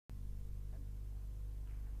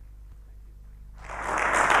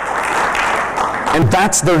And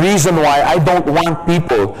that's the reason why I don't want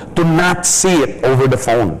people to not see it over the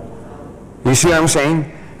phone. You see what I'm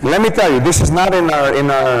saying? Let me tell you, this is not in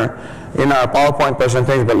our PowerPoint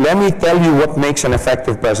presentation, but let me tell you what makes an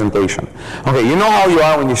effective presentation. Okay, you know how you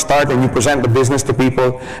are when you start and you present the business to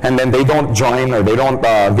people, and then they don't join or they don't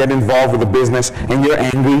get involved with the business, and you're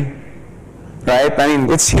angry, right? I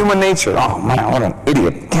mean, it's human nature. Oh man, what an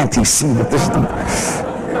idiot! Can't he see that this?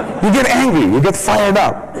 You get angry, you get fired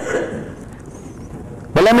up.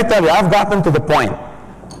 But let me tell you, I've gotten to the point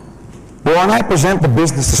where when I present the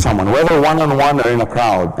business to someone, whether one-on-one or in a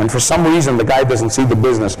crowd, and for some reason the guy doesn't see the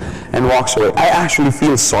business and walks away, I actually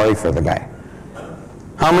feel sorry for the guy.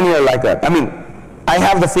 How many are like that? I mean, I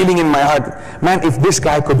have the feeling in my heart, man, if this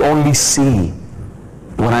guy could only see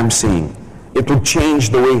what I'm seeing, it would change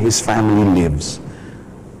the way his family lives.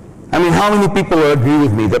 I mean, how many people will agree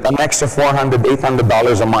with me that an extra $400,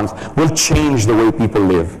 $800 a month will change the way people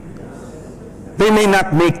live? They may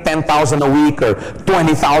not make $10,000 a week or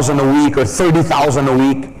 $20,000 a week or $30,000 a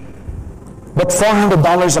week, but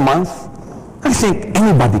 $400 a month, I think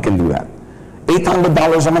anybody can do that.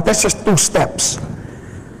 $800 a month, that's just 2 steps.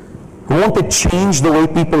 Won't it change the way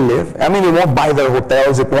people live? I mean, it won't buy their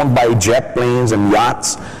hotels, it won't buy jet planes and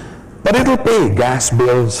yachts, but it'll pay gas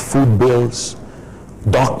bills, food bills,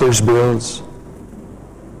 doctor's bills.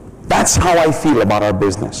 That's how I feel about our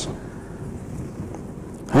business.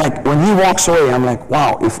 Like, when he walks away, I'm like,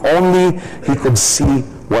 wow, if only he could see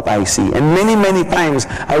what I see. And many, many times,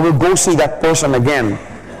 I will go see that person again,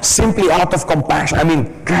 simply out of compassion. I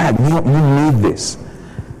mean, God, you need this.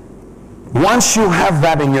 Once you have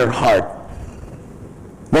that in your heart,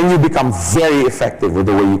 then you become very effective with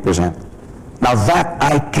the way you present. Now that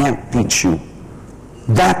I can't teach you.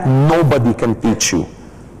 That nobody can teach you.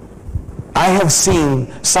 I have seen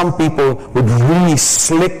some people with really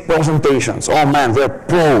slick presentations. Oh man, they're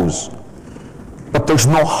pros. But there's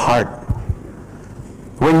no heart.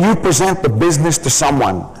 When you present the business to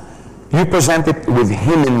someone, you present it with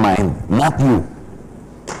him in mind, not you.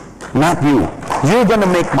 Not you. You're going to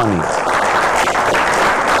make money.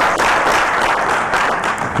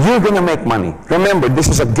 You're going to make money. Remember, this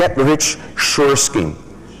is a get-rich-sure scheme.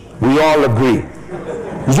 We all agree.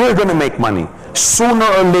 You're going to make money. Sooner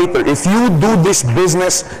or later, if you do this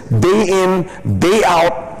business day in, day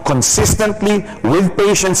out, consistently, with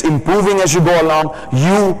patience, improving as you go along,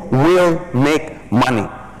 you will make money.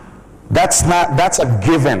 That's a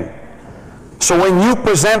given. So when you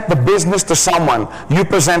present the business to someone, you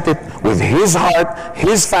present it with his heart,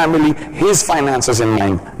 his family, his finances in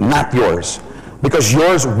mind, not yours. Because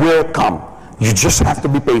yours will come. You just have to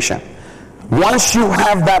be patient. Once you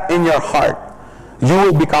have that in your heart, you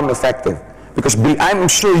will become effective. Because I'm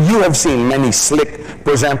sure you have seen many slick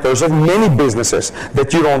presenters of many businesses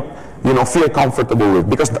that you don't feel comfortable with,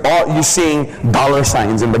 because all you're seeing dollar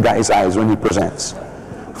signs in the guy's eyes when he presents.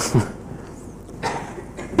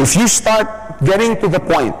 If you start getting to the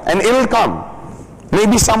point, and it'll come,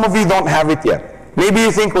 maybe some of you don't have it yet. Maybe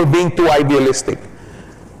you think we're being too idealistic.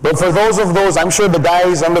 But for those, I'm sure the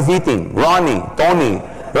guys on the V team, Ronnie, Tony,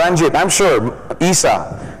 Ranjit, I'm sure,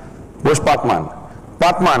 Isa, where's Patman?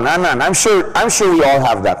 Patman, Anan, I'm sure we all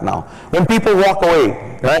have that now. When people walk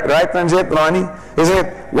away, right, Ranjit, Ronnie, isn't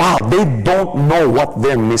it? Wow, they don't know what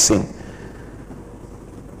they're missing.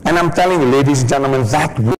 And I'm telling you, ladies and gentlemen,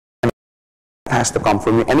 that has to come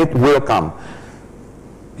from you, and it will come.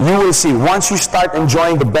 You will see, once you start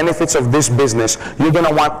enjoying the benefits of this business, you're going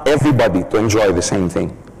to want everybody to enjoy the same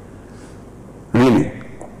thing. Really.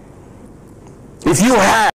 If you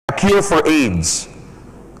had a cure for AIDS,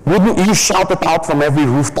 wouldn't you shout it out from every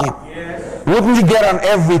rooftop? Yes. Wouldn't you get on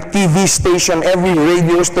every TV station, every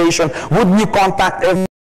radio station? Wouldn't you contact everyone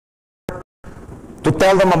to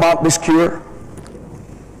tell them about this cure?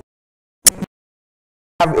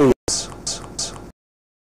 Have AIDS.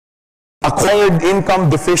 Acquired income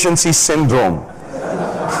deficiency syndrome.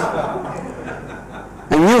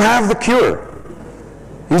 And you have the cure.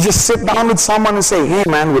 You just sit down with someone and say, hey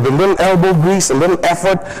man, with a little elbow grease, a little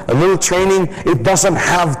effort, a little training, it doesn't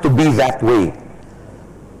have to be that way.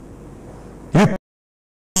 You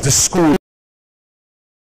choose the school,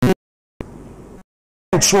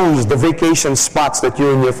 you choose the vacation spots that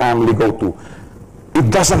you and your family go to. It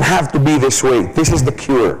doesn't have to be this way. This is the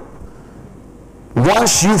cure.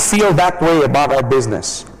 Once you feel that way about our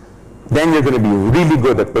business, then you're going to be really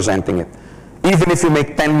good at presenting it. Even if you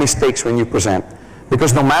make 10 mistakes when you present.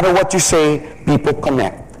 Because no matter what you say, people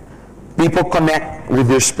connect. People connect with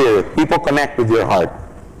your spirit. People connect with your heart.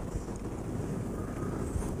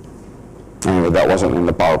 Anyway, that wasn't in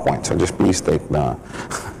the PowerPoint, so just please take the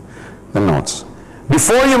notes.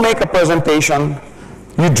 Before you make a presentation,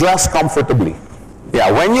 you dress comfortably. Yeah,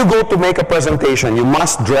 when you go to make a presentation, you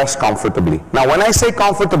must dress comfortably. Now, when I say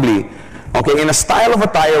comfortably, okay, in a style of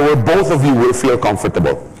attire where both of you will feel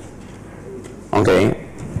comfortable. Okay?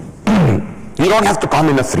 You don't have to come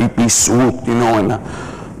in a three-piece suit, you know, and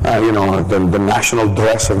you know, the national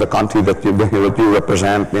dress of the country that you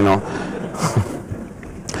represent, you know.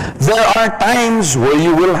 There are times where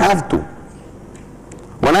you will have to.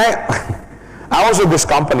 When I was with this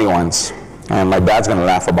company once, and my dad's going to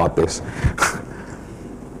laugh about this.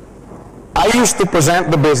 I used to present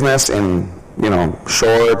the business in, you know,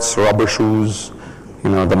 shorts, rubber shoes, you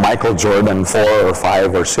know, the Michael Jordan 4 or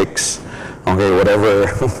 5 or 6, okay,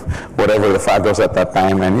 whatever the fad was at that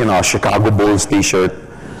time, and, you know, a Chicago Bulls t-shirt,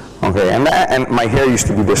 okay, and my hair used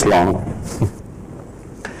to be this long,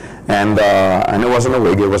 and it wasn't a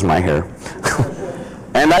wig, it was my hair.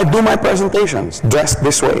 And I'd do my presentations dressed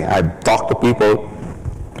this way. I'd talk to people,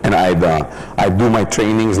 and I'd do my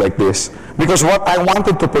trainings like this. Because what I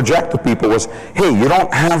wanted to project to people was, hey, you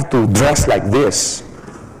don't have to dress like this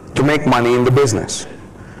to make money in the business.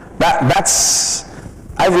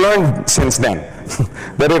 I've learned since then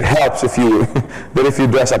that it helps if you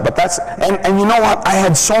dress up. But and you know what? I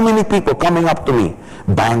had so many people coming up to me,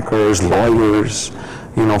 bankers, lawyers,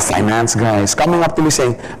 you know, finance guys, coming up to me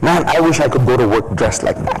saying, man, I wish I could go to work dressed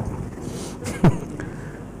like that.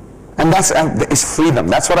 And it's freedom.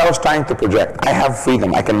 That's what I was trying to project. I have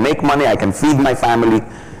freedom. I can make money, I can feed my family,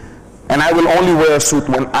 and I will only wear a suit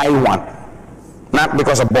when I want, not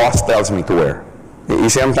because a boss tells me to wear. You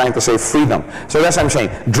see, I'm trying to say freedom. So that's what I'm saying.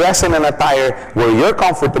 Dress in an attire where you're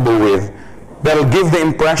comfortable with, that'll give the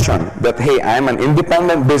impression that, hey, I'm an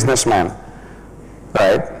independent businessman,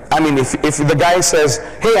 right? I mean, if the guy says,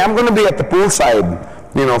 hey, I'm going to be at the poolside,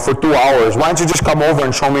 you know, for 2 hours, why don't you just come over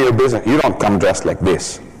and show me your business? You don't come dressed like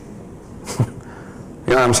this.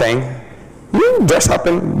 You know what I'm saying? You dress up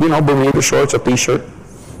in, you know, Bermuda shorts, a t-shirt,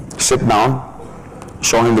 sit down,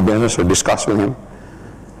 show him the business or discuss with him.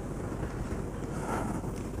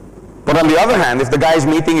 But on the other hand, if the guy's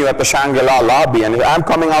meeting you at the Shangri-La lobby, and if I'm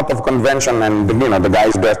coming out of a convention and, you know, the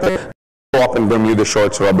guy's dressed up in Bermuda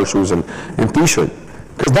shorts, rubber shoes, and t-shirt,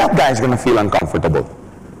 because that guy's going to feel uncomfortable.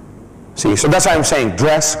 See, so that's why I'm saying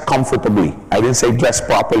dress comfortably. I didn't say dress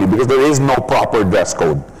properly, because there is no proper dress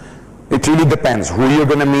code. It really depends who you're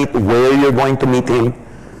going to meet, where you're going to meet him.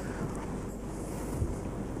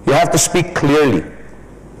 You have to speak clearly.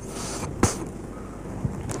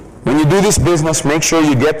 When you do this business, make sure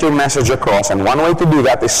you get your message across, and one way to do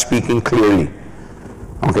that is speaking clearly.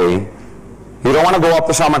 Okay? You don't want to go up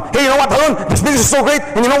to someone, hey, you know what, Harun, this business is so great,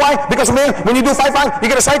 and you know why? Because when you do 5-5, you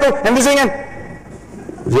get a cycle, and this thing, and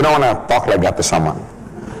you don't want to talk like that to someone.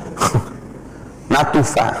 Not too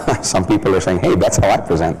fast. Some people are saying, hey, that's how I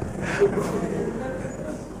present.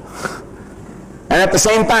 And at the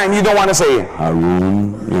same time, you don't want to say,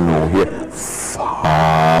 Harun, you know, here,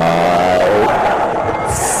 400.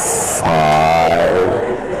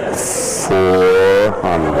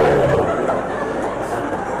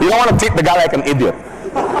 You don't want to treat the guy like an idiot.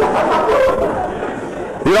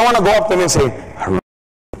 You don't want to go up to him and say, Harun,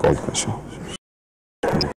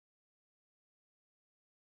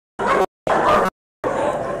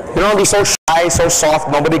 you don't be so shy, so soft,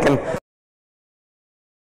 nobody can.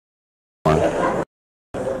 But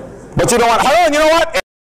you don't want, Harun, you know what?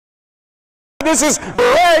 This is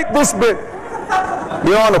right, this bit.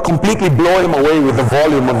 You don't want to completely blow him away with the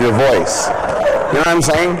volume of your voice. You know what I'm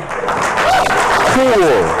saying?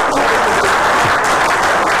 Cool.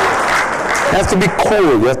 You have to be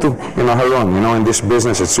cool. You have to, you know, Harun, you know, in this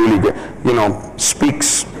business, it's really good. You know,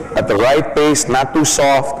 speaks at the right pace, not too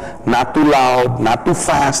soft, not too loud, not too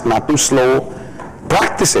fast, not too slow.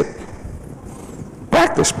 Practice it.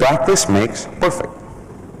 Practice. Practice makes perfect.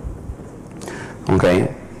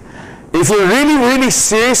 Okay? If you're really, really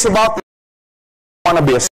serious about this, you want to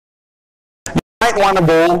be you might want to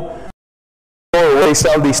go where they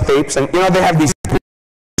sell these tapes, and you know they have these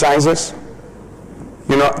sizes.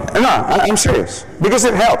 You know, no, I'm serious. Because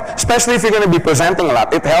it helps, especially if you're going to be presenting a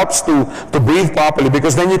lot. It helps to breathe properly,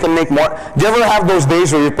 because then you can make more. Do you ever have those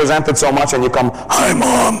days where you presented so much and you come, hi,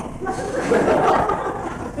 Mom.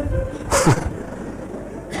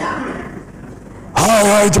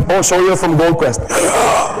 Hi, oh, so you're from Gold Quest.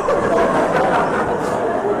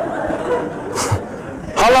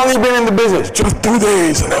 How long have you been in the business? Just 2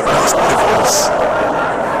 days, and I've lost my voice.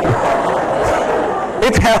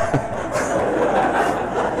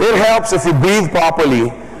 It helps if you breathe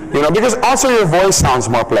properly, you know, because also your voice sounds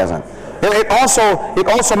more pleasant. And it also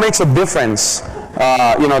makes a difference,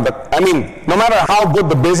 you know, that, I mean, no matter how good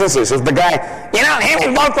the business is, if the guy, you know, him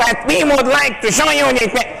and Gold Quest, we would like to show you,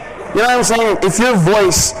 you know what I'm saying? If your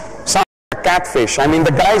voice sounds like catfish. I mean,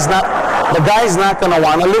 the guy's not going to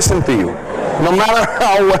want to listen to you. No matter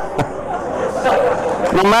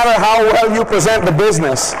how well you present the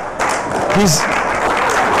business, he's,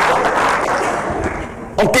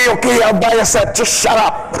 okay, I'll buy a set, just shut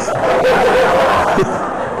up.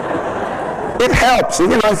 It helps,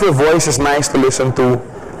 if your voice is nice to listen to.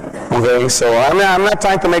 Okay, so I'm not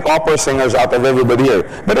trying to make opera singers out of everybody here,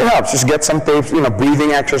 but it helps. Just get some tapes,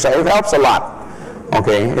 breathing exercise. It helps a lot.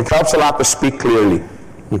 Okay, it helps a lot to speak clearly.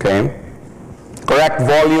 Okay, correct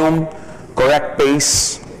volume, correct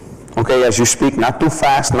pace. Okay, as you speak, not too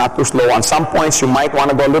fast, not too slow. On some points you might want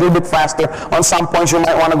to go a little bit faster. On some points you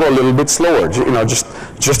might want to go a little bit slower.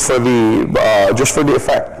 Just for the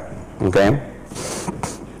effect. Okay.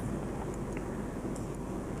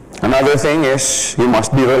 Another thing is you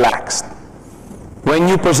must be relaxed. When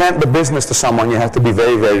you present the business to someone, you have to be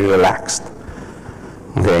very, very relaxed.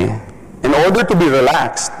 Okay? In order to be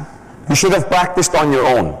relaxed, you should have practiced on your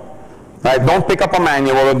own. Right? Don't pick up a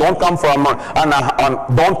manual, or don't come from a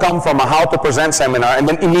how to present seminar and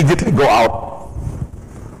then immediately go out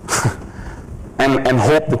and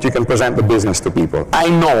hope that you can present the business to people. I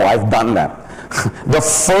know, I've done that. The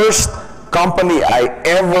first company I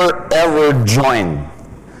ever joined,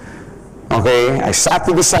 okay, I sat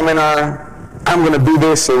through the seminar. I'm going to do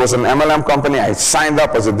this. It was an MLM company. I signed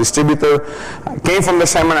up as a distributor. I came from the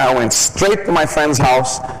seminar. I went straight to my friend's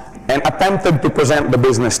house and attempted to present the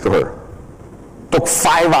business to her. Took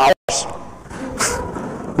 5 hours.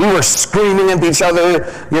 We were screaming at each other,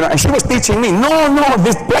 and she was teaching me, no,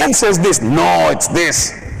 this plan says this. No, it's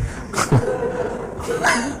this.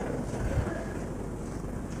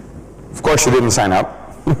 Of course, she didn't sign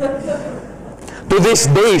up. To this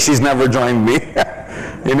day, she's never joined me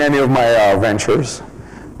in any of my ventures.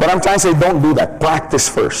 But I'm trying to say, don't do that. Practice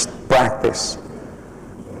first. Practice.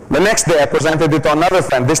 The next day, I presented it to another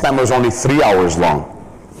friend. This time it was only 3 hours long.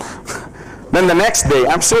 Then the next day,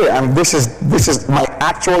 I'm serious. This is my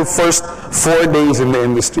actual first 4 days in the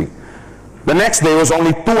industry. The next day was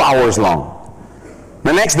only 2 hours long.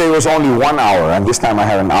 The next day was only 1 hour, and this time I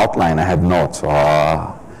had an outline. I had notes.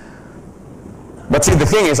 But see, the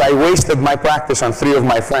thing is, I wasted my practice on 3 of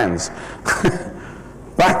my friends.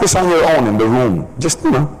 Practice on your own in the room. Just,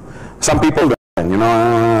 some people don't,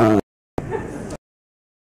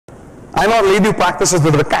 I know a lady practices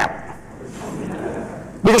with the cat.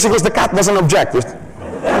 Because the cat doesn't object. It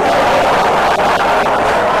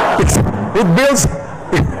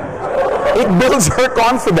builds her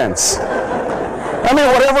confidence. I mean,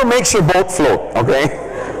 whatever makes your boat float, okay?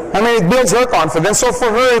 I mean, it builds her confidence, so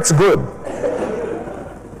for her it's good.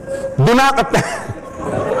 Do not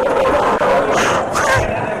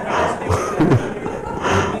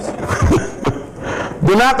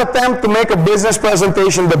do not attempt to make a business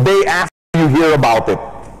presentation the day after you hear about it.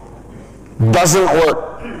 Doesn't work.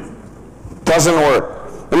 Doesn't work.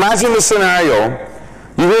 Imagine the scenario.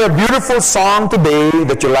 You hear a beautiful song today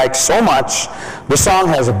that you like so much. The song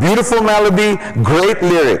has a beautiful melody, great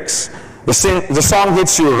lyrics. The song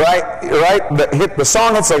hits you the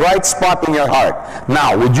song hits the right spot in your heart.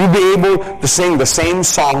 Now, would you be able to sing the same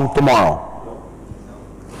song tomorrow?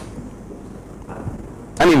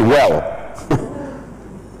 I mean, well.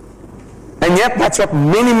 And yet, that's what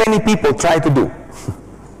many people try to do.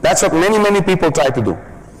 That's what many people try to do.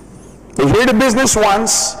 They hear the business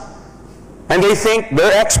once, and they think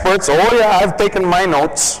they're experts. Oh yeah, I've taken my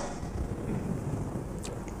notes.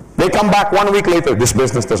 They come back 1 week later, this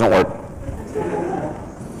business doesn't work.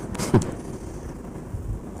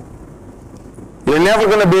 You're never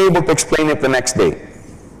going to be able to explain it the next day.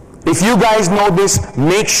 If you guys know this,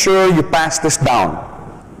 make sure you pass this down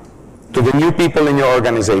to the new people in your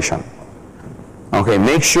organization. Okay,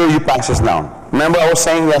 make sure you pass this down. Remember I was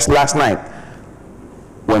saying this last night.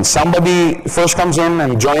 When somebody first comes in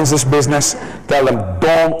and joins this business, tell them,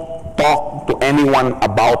 don't talk to anyone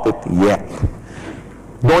about it yet.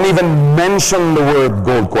 Don't even mention the word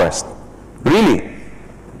Gold Quest. Really.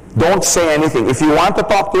 Don't say anything. If you want to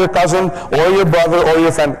talk to your cousin or your brother or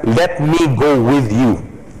your friend, let me go with you.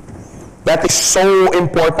 That is so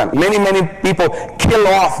important. Many people kill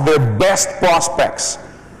off their best prospects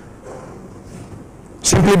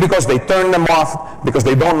simply because they turn them off because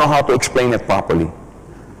they don't know how to explain it properly.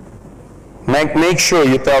 Make sure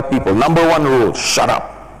you tell people, number 1 rule, shut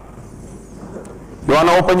up. You want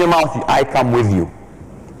to open your mouth, I come with you.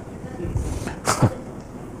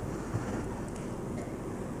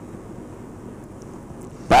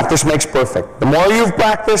 Practice makes perfect. The more you've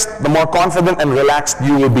practiced, the more confident and relaxed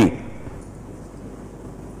you will be.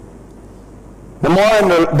 The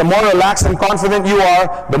more relaxed and confident you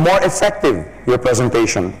are, the more effective your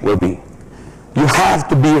presentation will be. You have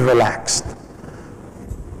to be relaxed.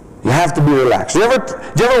 You have to be relaxed. Do you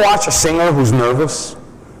ever watch a singer who's nervous?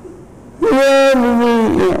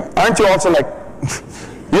 Aren't you also like,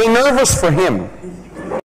 you're nervous for him?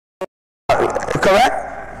 Correct?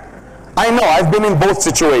 I know, I've been in both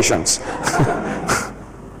situations.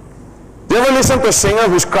 Do you ever listen to a singer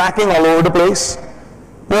who's cracking all over the place?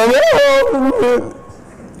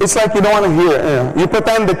 It's like you don't want to hear it. You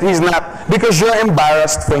pretend that he's not, because you're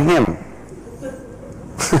embarrassed for him.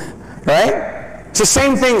 Right? It's the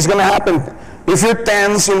same thing is going to happen. If you're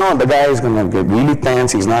tense, you know, the guy is going to get really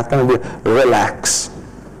tense. He's not going to be, relax.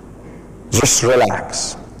 Just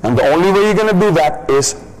relax. And the only way you're going to do that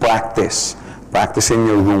is practice. Practice in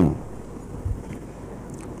your room.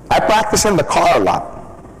 I practice in the car a lot.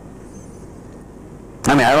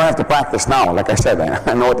 I mean, I don't have to practice now. Like I said,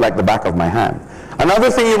 I know it like the back of my hand. Another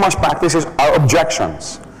thing you must practice are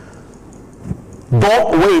objections.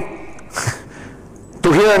 Don't wait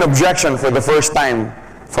to hear an objection for the first time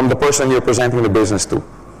from the person you're presenting the business to.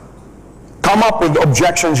 Come up with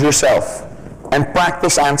objections yourself and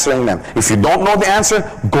practice answering them. If you don't know the answer,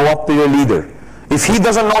 go up to your leader. If he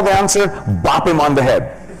doesn't know the answer, bop him on the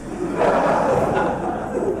head.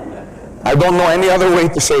 I don't know any other way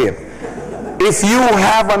to say it. If you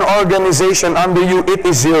have an organization under you, it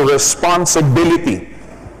is your responsibility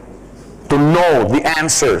to know the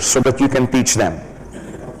answers so that you can teach them.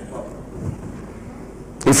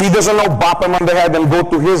 If he doesn't know, bop him on the head and go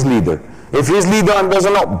to his leader. If his leader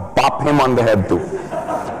doesn't know, bop him on the head too.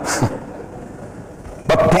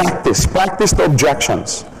 But practice the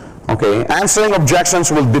objections. Okay? Answering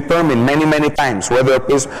objections will determine many times whether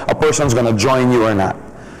a person's going to join you or not.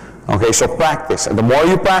 Okay, so practice. And the more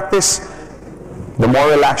you practice, the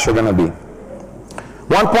more relaxed you're going to be.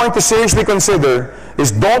 One point to seriously consider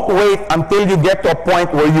is don't wait until you get to a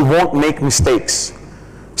point where you won't make mistakes.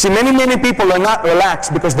 See, many people are not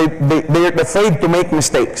relaxed because they're afraid to make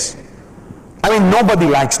mistakes. I mean, nobody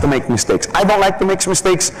likes to make mistakes. I don't like to make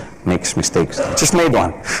mistakes. Makes mistakes. Just made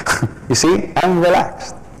one. You see, I'm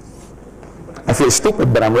relaxed. I feel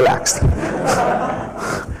stupid, but I'm relaxed.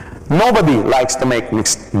 Nobody likes to make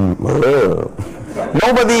mistakes.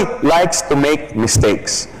 Nobody likes to make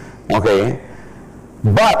mistakes. Okay?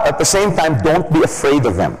 But at the same time, don't be afraid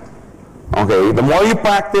of them. Okay? The more you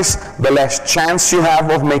practice, the less chance you have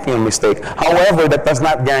of making a mistake. However, that does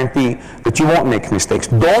not guarantee that you won't make mistakes.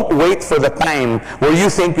 Don't wait for the time where you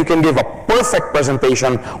think you can give a perfect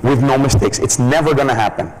presentation with no mistakes. It's never going to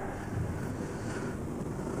happen.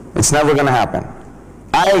 It's never going to happen.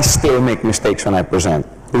 I still make mistakes when I present.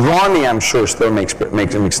 Ronnie, I'm sure, still makes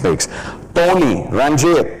mistakes. Tony,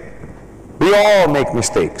 Ranjit, we all make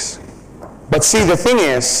mistakes. But see, the thing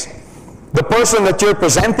is, the person that you're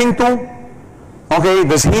presenting to, okay,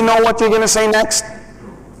 does he know what you're going to say next?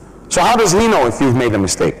 So how does he know if you've made a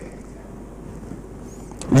mistake?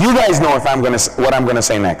 You guys know if what I'm going to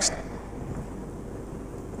say next.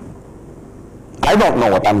 I don't know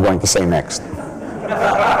what I'm going to say next.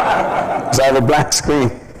 Because I have a blank screen.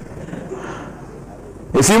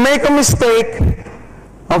 If you make a mistake,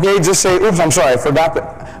 okay, just say, oops, I'm sorry, I forgot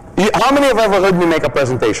that. How many have ever heard me make a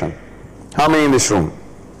presentation? How many in this room?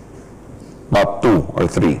 About 2 or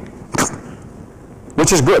 3.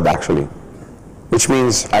 Which is good, actually. Which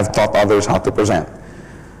means I've taught others how to present.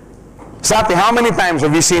 Sati, how many times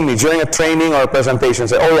have you seen me during a training or a presentation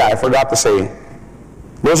say, oh yeah, I forgot to say,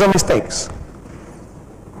 those are mistakes.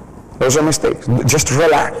 Those are mistakes. Just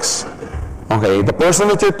relax. Okay, the person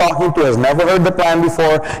that you're talking to has never heard the plan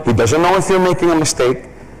before. He doesn't know if you're making a mistake.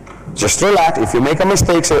 Just relax. If you make a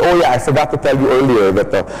mistake, say, oh yeah, I forgot to tell you earlier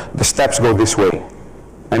that the steps go this way.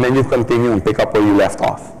 And then you continue and pick up where you left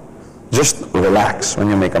off. Just relax when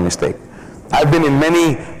you make a mistake. I've been in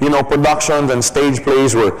many, productions and stage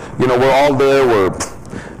plays where, we're all there, we're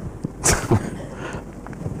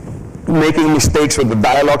making mistakes with the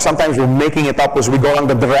dialogue. Sometimes we're making it up as we go on,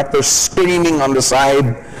 the director screaming on the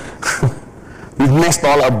side. We've missed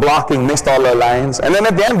all our blocking, missed all our lines. And then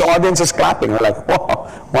at the end, the audience is clapping. We're like, wow,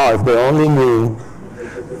 if they only knew.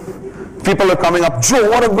 People are coming up, Joe,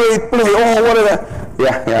 what a great play. Oh, what a...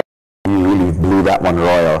 Yeah, you really blew that one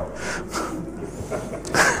royal.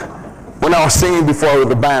 When I was singing before with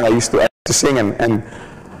the band, I used to sing and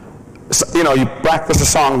you practice a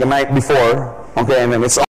song the night before, okay, and then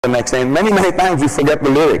it's on the next day. And many times you forget the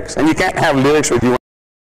lyrics. And you can't have lyrics with you.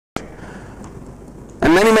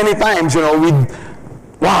 And many times, we'd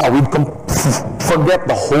forget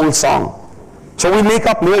the whole song. So we make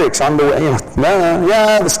up lyrics on the way.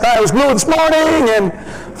 The sky was blue this morning, and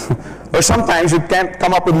or sometimes you can't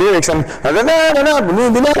come up with lyrics, and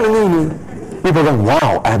people go,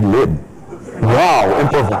 wow, ad lib, wow,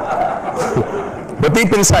 improvise. But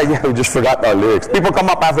deep inside, yeah, we just forgot our lyrics. People come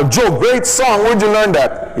up after, Joe, great song, where'd you learn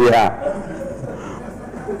that? Yeah.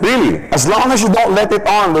 Really, as long as you don't let it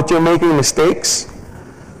on that you're making mistakes,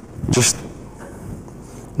 just,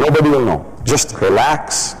 nobody will know. Just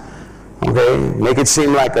relax, okay? Make it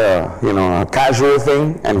seem like a, a casual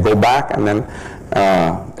thing, and go back and then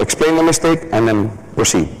explain the mistake and then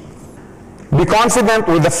proceed. Be confident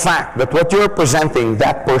with the fact that what you're presenting,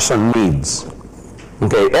 that person needs.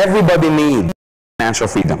 Okay, everybody needs financial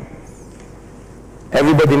freedom.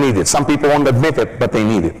 Everybody needs it. Some people won't admit it, but they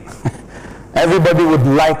need it. Everybody would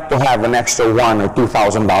like to have an extra $1,000 or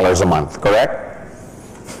 $2,000 a month, correct?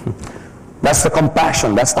 That's the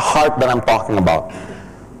compassion, that's the heart that I'm talking about.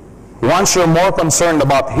 Once you're more concerned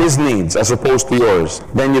about his needs as opposed to yours,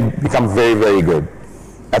 then you become very, very good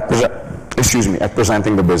at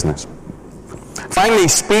presenting the business. Finally,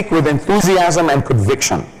 speak with enthusiasm and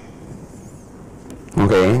conviction.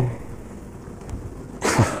 Okay?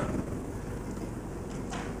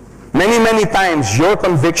 Many times, your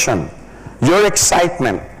conviction, your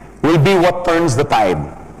excitement will be what turns the tide.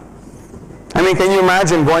 I mean, can you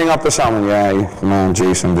imagine going up to someone, yeah, come on,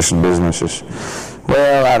 Jason, this business is,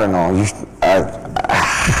 well, I don't know.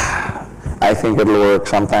 I think it'll work.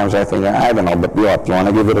 Sometimes I think, I don't know, but what, you want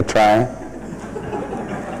to give it a try?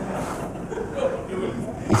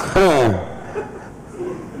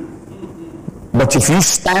 But if you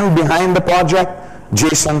stand behind the project,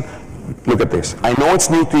 Jason, look at this. I know it's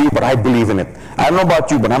new to you, but I believe in it. I don't know about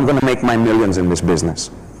you, but I'm going to make my millions in this business.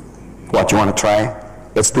 What, you want to try?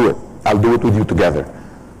 Let's do it. I'll do it with you together.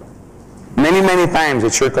 Many times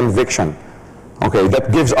it's your conviction, okay,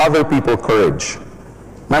 that gives other people courage.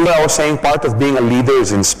 Remember I was saying part of being a leader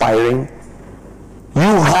is inspiring? You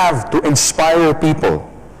have to inspire people,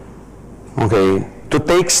 okay, to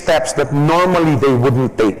take steps that normally they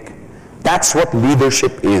wouldn't take. That's what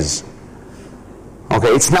leadership is. Okay,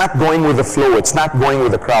 it's not going with the flow, it's not going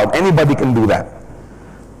with the crowd. Anybody can do that.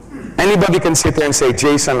 Anybody can sit there and say,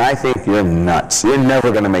 Jason, I think you're nuts. You're never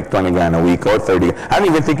going to make 20 grand a week or 30. I don't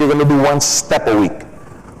even think you're going to do one step a week.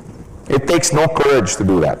 It takes no courage to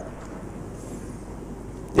do that.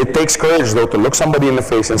 It takes courage, though, to look somebody in the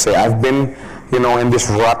face and say, I've been, in this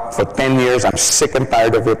rut for 10 years. I'm sick and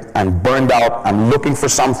tired of it. I'm burned out. I'm looking for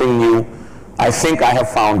something new. I think I have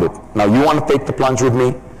found it. Now, you want to take the plunge with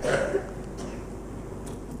me?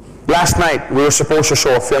 Last night, we were supposed to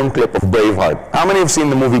show a film clip of Braveheart. How many have seen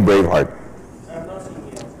the movie Braveheart? I have not seen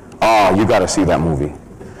it. Oh, you got to see that movie.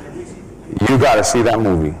 You got to see that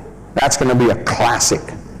movie. That's going to be a classic.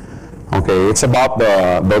 Okay, it's about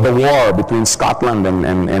the war between Scotland and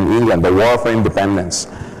England, the war for independence.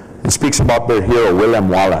 It speaks about their hero, William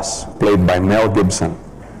Wallace, played by Mel Gibson.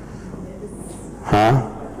 Huh?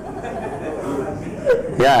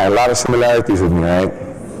 Yeah, a lot of similarities with me, right?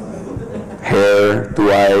 Hair,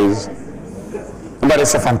 2 eyes. But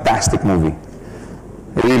it's a fantastic movie.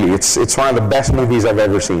 Really, it's one of the best movies I've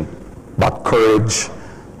ever seen. About courage,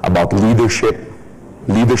 about leadership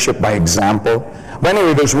by example. But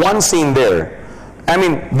anyway, there's one scene there. I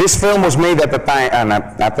mean, this film was made at the time,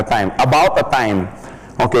 about the time,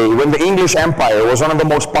 okay, when the English Empire was one of the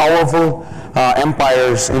most powerful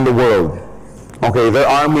empires in the world. Okay, their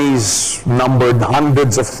armies numbered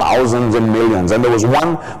hundreds of thousands and millions. And there was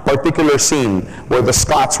one particular scene where the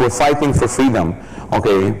Scots were fighting for freedom,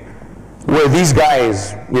 okay, where these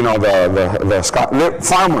guys, the Scots, they're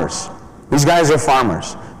farmers. These guys are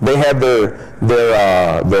farmers. They had their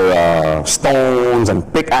stones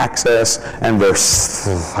and pickaxes and their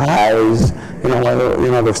scythes,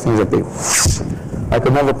 those things that they, I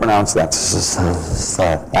could never pronounce that.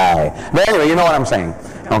 But anyway, you know what I'm saying.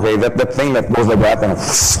 Okay, that thing that goes like that, and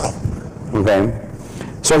okay.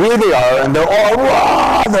 So here they are, and they're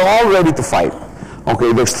all ready to fight.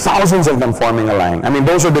 Okay, there's thousands of them forming a line. I mean,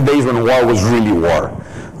 those are the days when war was really war.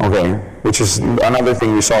 Okay, which is another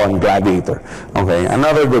thing we saw in Gladiator. Okay,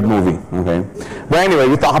 another good movie. Okay, but anyway,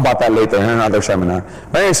 we talk about that later in another seminar.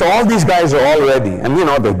 But anyway, so all these guys are all ready, and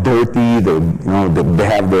they're dirty. They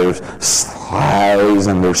have their scythes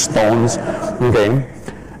and their stones. Okay,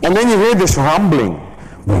 and then you hear this rumbling.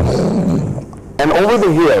 And over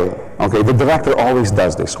the hill, okay, the director always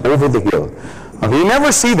does this, over the hill. Okay, you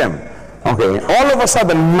never see them. Okay, all of a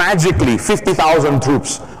sudden, magically, 50,000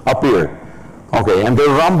 troops appear. Okay, and they're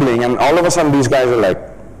rumbling, and all of a sudden these guys are like,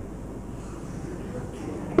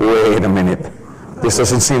 wait a minute, this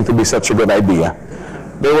doesn't seem to be such a good idea.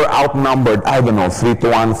 They were outnumbered, I don't know,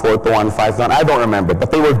 3-1, 4-1, 5-1, I don't remember,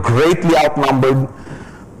 but they were greatly outnumbered.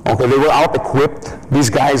 Okay, they were out-equipped. These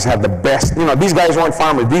guys had the best, these guys weren't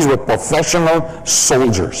farmers, these were professional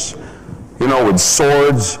soldiers, with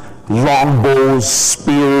swords, longbows,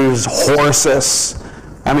 spears, horses.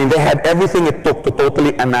 I mean, they had everything it took to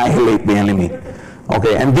totally annihilate the enemy.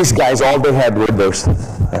 Okay, and these guys, all they had were their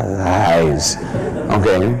eyes,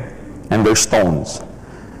 okay, and their stones.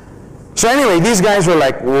 So anyway, these guys were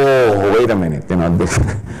like, whoa, wait a minute, you know,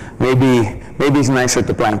 maybe it's nicer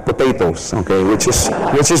to plant potatoes, okay, which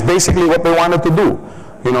is basically what they wanted to do.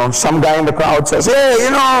 You know, some guy in the crowd says, hey,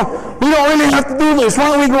 you know, we don't really have to do this.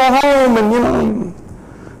 Why don't we go home? And, you know.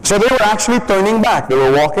 So they were actually turning back. They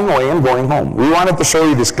were walking away and going home. We wanted to show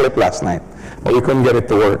you this clip last night, but we couldn't get it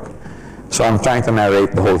to work. So I'm trying to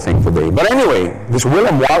narrate the whole thing today. But anyway, this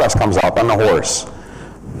William Wallace comes out on a horse.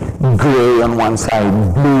 Gray on one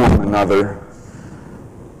side, blue on another.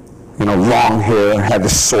 You know, long hair, had the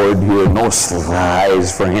sword here, no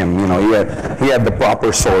eyes for him. You know, he had the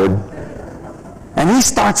proper sword. And he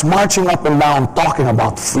starts marching up and down, talking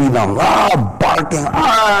about freedom, barking,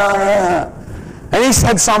 And he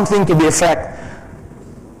said something to the effect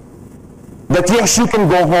that yes, you can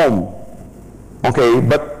go home, okay,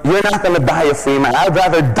 but you're not going to die a free man. I'd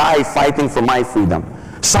rather die fighting for my freedom.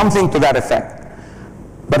 Something to that effect.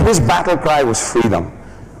 But his battle cry was freedom.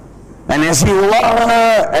 And as he,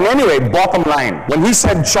 and anyway, bottom line, when he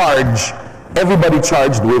said charge, everybody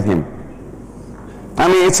charged with him. I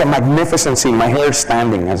mean, it's a magnificent scene. My hair is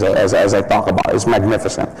standing as I talk about it. It's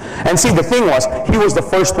magnificent. And see, the thing was, he was the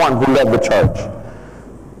first one who led the charge.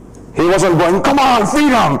 He wasn't going, come on,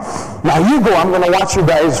 freedom. Now you go, I'm going to watch you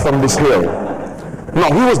guys from this hill. No,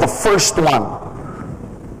 he was the first one.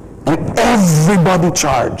 And everybody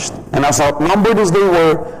charged. And as outnumbered as they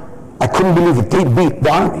were, I couldn't believe it. They beat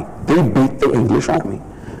the army. They beat the English army.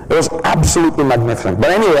 It was absolutely magnificent.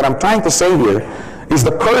 But anyway, what I'm trying to say here is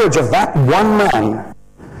the courage of that one man,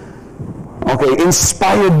 okay,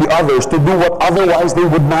 inspired the others to do what otherwise they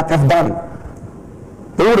would not have done.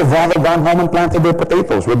 They would have rather gone home and planted their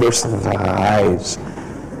potatoes with their eyes.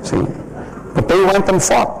 See? But they went and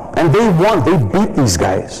fought. And they won. They beat these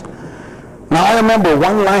guys. Now I remember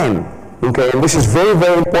one line, okay, and this is very,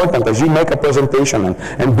 very important as you make a presentation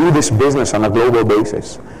and do this business on a global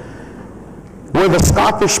basis. Where the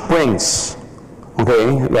Scottish prince,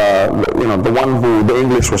 okay, you know, the one who the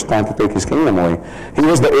English was trying to take his kingdom away, he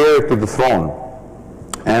was the heir to the throne.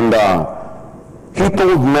 And he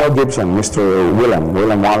told Mel Gibson, Mr.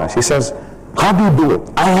 William Wallace, he says, how do you do it?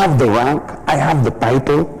 I have the rank, I have the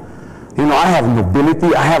title, you know, I have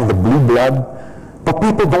nobility, I have the blue blood, but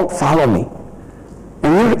people don't follow me.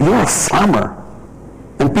 And you're a farmer,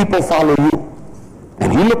 and people follow you.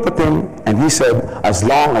 And he looked at him and he said, as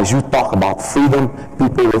long as you talk about freedom,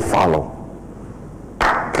 people will follow.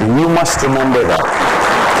 And you must remember that.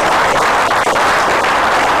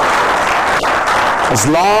 As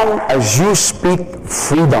long as you speak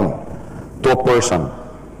freedom to a person,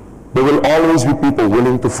 there will always be people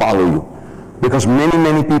willing to follow you. Because many,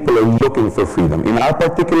 many people are looking for freedom. In our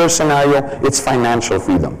particular scenario, it's financial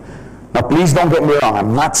freedom. Now, please don't get me wrong.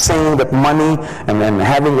 I'm not saying that money and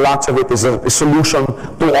having lots of it is a solution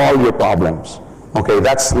to all your problems. Okay,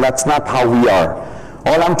 that's not how we are.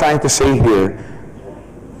 All I'm trying to say here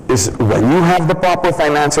is when you have the proper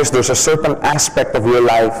finances, there's a certain aspect of your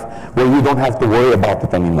life where you don't have to worry about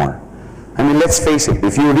it anymore. I mean, let's face it.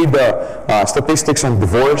 If you read the statistics on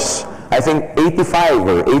divorce, I think 85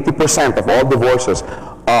 or 80% of all divorces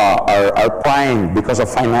are primed because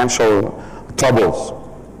of financial troubles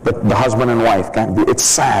that the husband and wife can't do. It's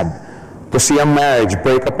sad to see a marriage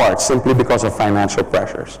break apart simply because of financial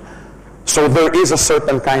pressures. So there is a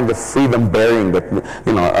certain kind of freedom-bearing that,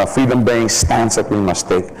 you know, a freedom-bearing stance that we must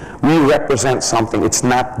take. We represent something. It's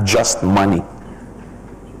not just money.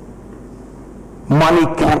 Money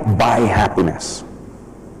can't buy happiness,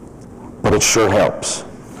 but it sure helps.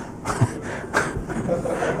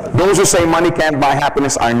 Those who say money can't buy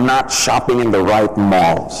happiness are not shopping in the right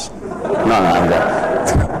malls. No.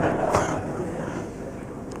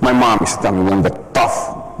 My mom used to tell me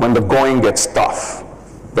when the going gets tough,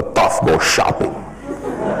 the tough go shopping.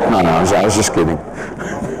 No, I was just kidding.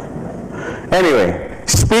 Anyway,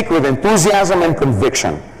 speak with enthusiasm and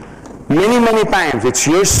conviction. Many, many times, it's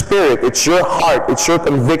your spirit, it's your heart, it's your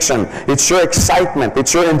conviction, it's your excitement,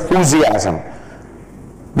 it's your enthusiasm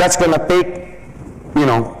that's going to take, you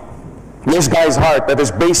know, this guy's heart that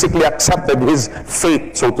has basically accepted his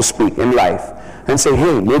fate, so to speak, in life, and say,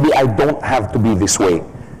 hey, maybe I don't have to be this way.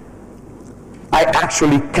 I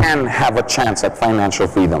actually can have a chance at financial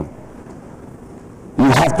freedom. You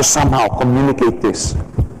have to somehow communicate this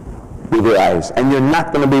with your eyes, and you're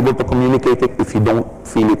not going to be able to communicate it if you don't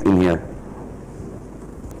feel it in here.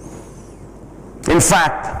 In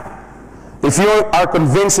fact, If you are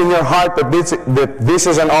convinced in your heart that this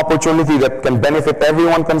is an opportunity that can benefit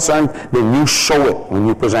everyone concerned, then you show it when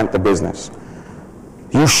you present the business.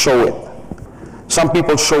 You show it. Some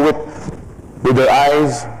people show it with their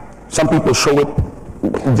eyes. Some people show it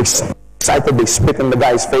excited, they spit in the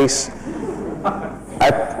guy's face.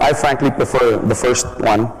 I frankly prefer the first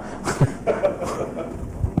one.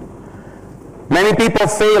 Many people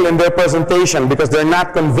fail in their presentation because they're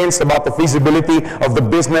not convinced about the feasibility of the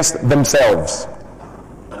business themselves.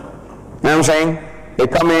 You know what I'm saying? They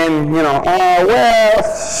come in, maybe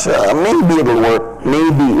it'll work.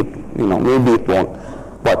 Maybe it won't.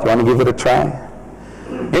 What, you want to give it a try?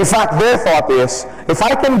 In fact, their thought is, if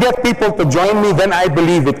I can get people to join me, then I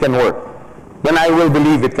believe it can work. Then I will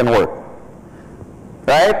believe it can work.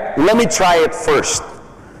 Right? Let me try it first.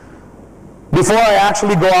 Before I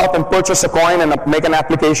actually go out and purchase a coin and make an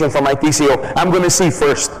application for my TCO, I'm going to see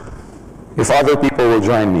first if other people will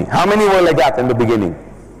join me. How many were like that in the beginning?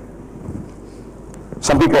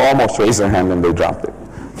 Some people almost raised their hand and they dropped it.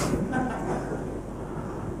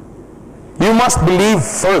 You must believe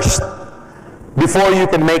first before you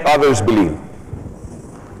can make others believe.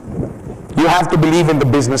 You have to believe in the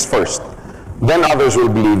business first. Then others will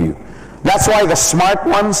believe you. That's why the smart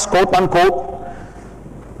ones, quote unquote,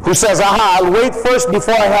 who says, aha, I'll wait first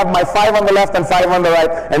before I have my 5 on the left and 5 on the right,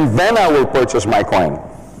 and then I will purchase my coin.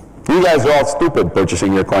 You guys are all stupid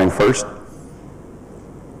purchasing your coin first.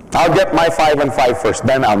 I'll get my 5 and 5 first,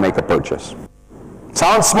 then I'll make a purchase.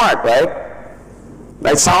 Sounds smart, right?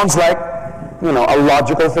 It sounds like, a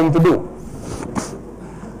logical thing to do.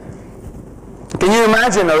 Can you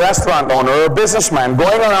imagine a restaurant owner or a businessman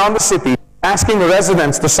going around the city asking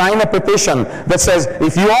residents to sign a petition that says,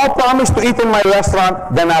 if you all promise to eat in my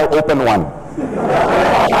restaurant, then I'll open one.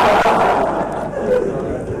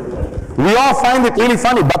 We all find it really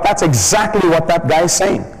funny, but that's exactly what that guy's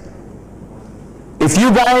saying. If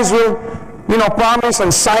you guys will, promise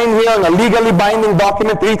and sign here on a legally binding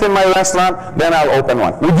document to eat in my restaurant, then I'll open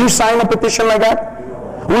one. Would you sign a petition like that?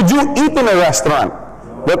 Would you eat in a restaurant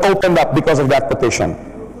that opened up because of that petition?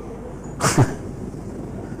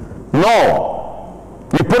 No.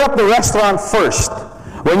 You put up the restaurant first.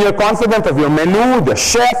 When you're confident of your menu, the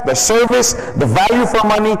chef, the service, the value for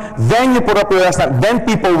money, then you put up your restaurant. Then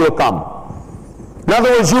people will come. In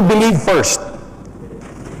other words, you believe first.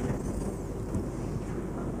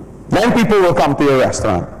 Then people will come to your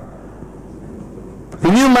restaurant.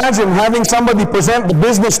 Can you imagine having somebody present the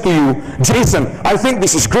business to you? Jason, I think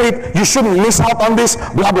this is great. You shouldn't miss out on this.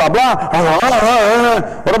 Blah, blah, blah.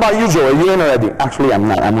 What about you, Joe? Are you in already? Actually, I'm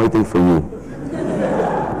not. I'm waiting for you.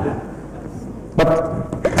 But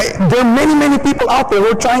there are many, many people out there who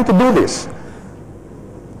are trying to do this.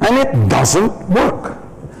 And it doesn't work.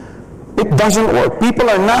 It doesn't work. People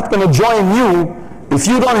are not going to join you if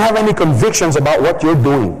you don't have any convictions about what you're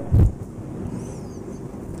doing.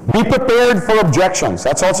 Be prepared for objections.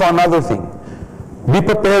 That's also another thing. Be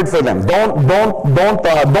prepared for them.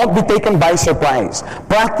 Don't be taken by surprise.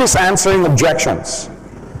 Practice answering objections.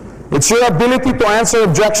 It's your ability to answer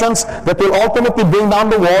objections that will ultimately bring down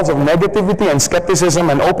the walls of negativity and skepticism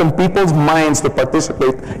and open people's minds to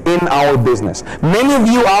participate in our business. Many of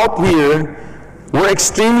you out here were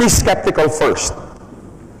extremely skeptical first.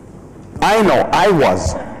 I know, I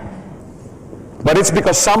was. But it's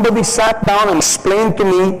because somebody sat down and explained to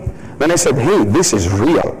me, then I said, hey, this is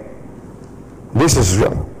real. This is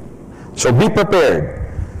real. So be prepared.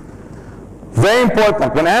 Very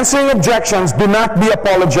important. When answering objections, do not be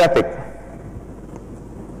apologetic.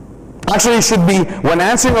 Actually, it should be when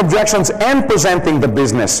answering objections and presenting the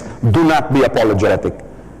business, do not be apologetic.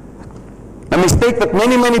 A mistake that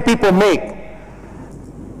many, many people make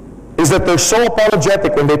is that they're so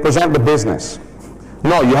apologetic when they present the business.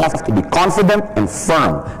 No, you have to be confident and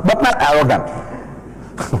firm, but not arrogant.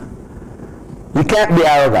 You can't be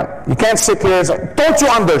arrogant. You can't sit here and say, don't you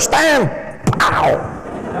understand? Pow!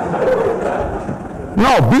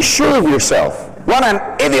 No, be sure of yourself. What an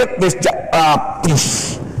idiot this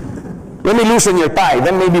let me loosen your tie,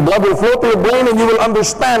 then maybe blood will flow to your brain and you will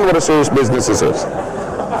understand what a serious business is.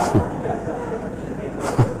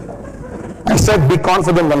 I said be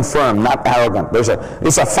confident and firm, not arrogant.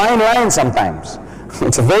 It's a fine line sometimes.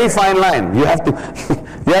 It's a very fine line. You have to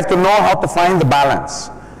know how to find the balance.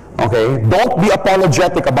 Okay? Don't be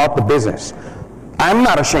apologetic about the business. I'm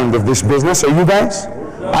not ashamed of this business, are you guys?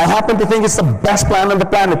 I happen to think it's the best plan on the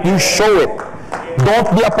planet. You show it.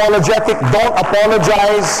 Don't be apologetic. Don't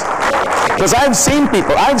apologize. Because I've seen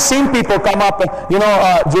people come up and,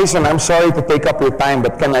 Jason, I'm sorry to take up your time,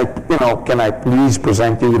 but can I please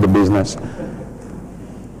present you with the business?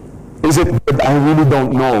 Is it good? I really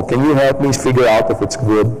don't know. Can you help me figure out if it's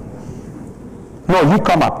good? No, you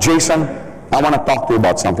come up. Jason, I want to talk to you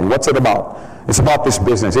about something. What's it about? It's about this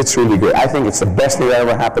business. It's really good. I think it's the best thing that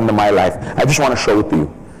ever happened in my life. I just want to show it to you.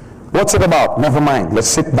 What's it about? Never mind. Let's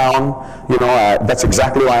sit down. That's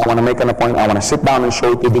exactly why I want to make an appointment. I want to sit down and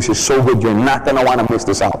show it to you. This is so good. You're not going to want to miss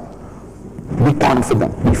this out. Be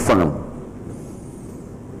confident. Be firm.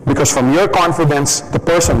 Because from your confidence, the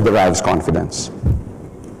person derives confidence.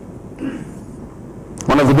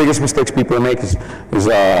 One of the biggest mistakes people make is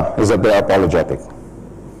that they're apologetic.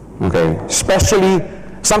 Okay? Especially,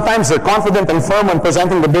 sometimes they're confident and firm when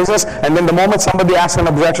presenting the business, and then the moment somebody asks an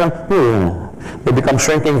objection, they become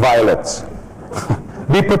shrinking violets.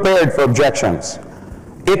 Be prepared for objections.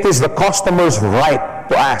 It is the customer's right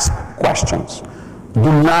to ask questions.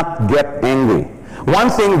 Do not get angry. One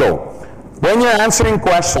thing though, when you're answering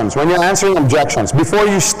questions, when you're answering objections, before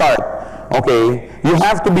you start, okay, you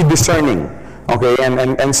have to be discerning, okay,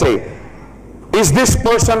 and say, is this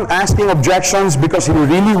person asking objections because he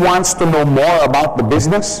really wants to know more about the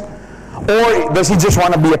business? Or does he just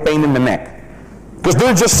want to be a pain in the neck? Because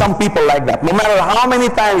there are just some people like that. No matter how many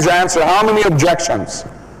times you answer, how many objections,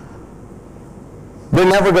 they're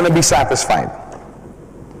never going to be satisfied.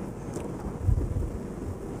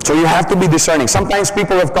 So you have to be discerning. Sometimes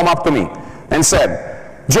people have come up to me and said,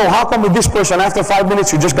 Joe, how come with this person, after 5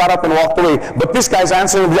 minutes, you just got up and walked away, but this guy's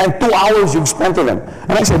answering, and 2 hours you've spent with him?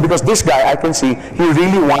 And I said, because this guy, I can see, he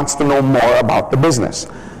really wants to know more about the business.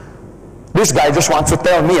 This guy just wants to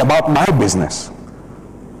tell me about my business.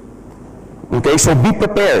 Okay, so be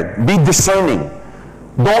prepared, be discerning.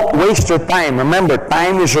 Don't waste your time. Remember,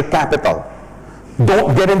 time is your capital.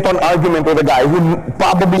 Don't get into an argument with a guy who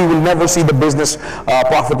probably will never see the business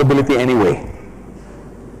profitability anyway.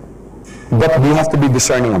 But we have to be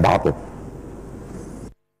discerning about it.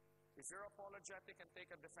 If you're apologetic and take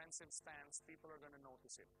a defensive stance, people are going to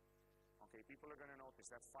notice it. Okay, people are going to notice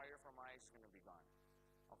that fire from eyes is going to be gone.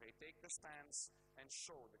 Okay, take the stance and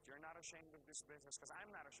show that you're not ashamed of this business, because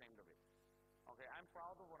I'm not ashamed of it. Okay, I'm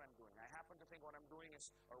proud of what I'm doing. I happen to think what I'm doing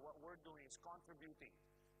is, or what we're doing is contributing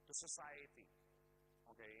to society.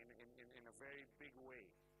 Okay, in a very big way.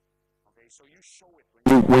 Okay, so you show it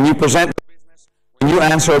when you present the business, when you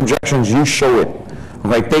answer objections, you show it.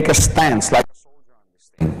 Okay, take a stance like a soldier on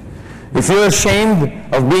this thing. If you're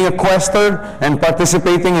ashamed of being a quester and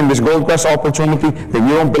participating in this Gold Quest opportunity, then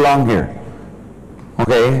you don't belong here.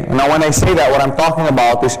 Okay, now when I say that, what I'm talking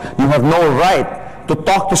about is you have no right to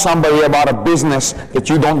talk to somebody about a business that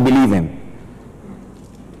you don't believe in.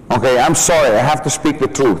 Okay, I'm sorry, I have to speak the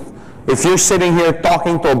truth. If you're sitting here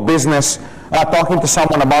talking to a business, talking to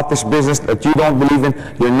someone about this business that you don't believe in,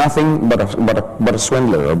 you're nothing but a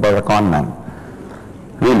swindler or but a con man.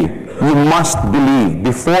 Really. You must believe.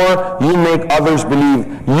 Before you make others believe,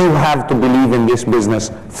 you have to believe in this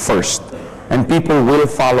business first. And people will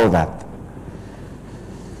follow that.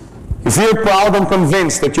 If you're proud and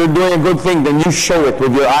convinced that you're doing a good thing, then you show it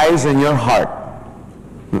with your eyes and your heart.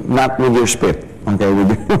 Not with your spit. Okay,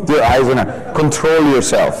 with your eyes and heart. Control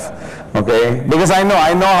yourself. Okay, because I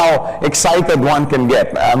know how excited one can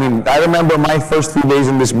get. I mean, I remember my first few days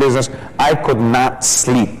in this business, I could not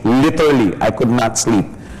sleep. Literally, I could not sleep.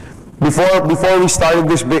 Before we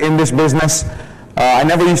started in this business, I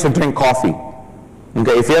never used to drink coffee.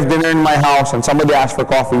 Okay, if you have dinner in my house and somebody asks for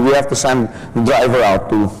coffee, we have to send the driver out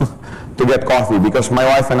to get coffee, because my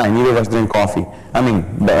wife and I, neither of us drink coffee. I mean,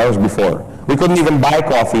 that was before. We couldn't even buy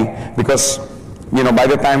coffee because, you know, by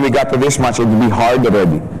the time we got to this much, it would be hard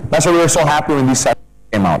already. That's why we were so happy when these sachets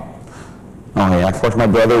came out. Okay, of course my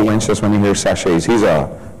brother winces when he hears sachets. He's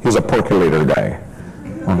a percolator guy.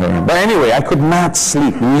 Okay, but anyway, I could not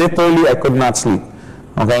sleep. Literally, I could not sleep.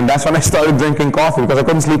 Okay, and that's when I started drinking coffee, because I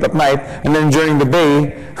couldn't sleep at night, and then during the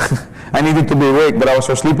day, I needed to be awake, but I was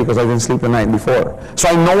so sleepy because I didn't sleep the night before. So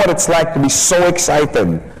I know what it's like to be so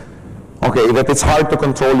excited, okay, that it's hard to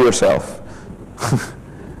control yourself.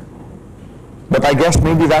 But I guess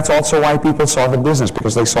maybe that's also why people saw the business,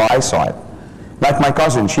 because I saw it. Like my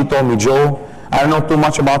cousin, she told me, Joe, I don't know too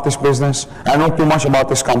much about this business, I don't know too much about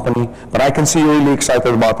this company, but I can see you're really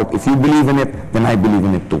excited about it. If you believe in it, then I believe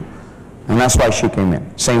in it too. And that's why she came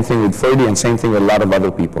in. Same thing with Ferdy, and same thing with a lot of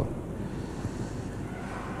other people.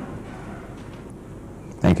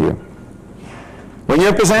 Thank you. When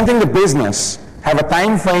you're presenting the business, have a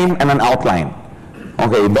time frame and an outline.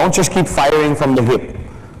 Okay, don't just keep firing from the hip.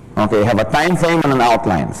 Okay, have a time frame and an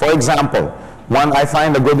outline. For example, one I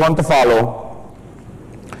find a good one to follow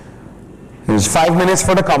is 5 minutes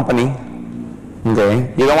for the company.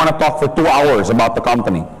 Okay, you don't want to talk for 2 hours about the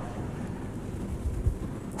company.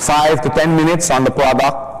 5 to 10 minutes on the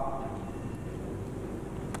product.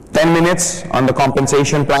 10 minutes on the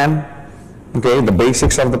compensation plan. Okay, the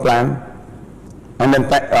basics of the plan. And then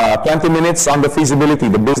 20 minutes on the feasibility,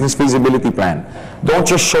 the business feasibility plan. Don't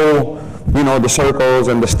just show, the circles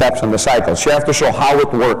and the steps and the cycles. You have to show how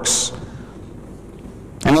it works.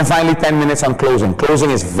 And then finally, 10 minutes on closing.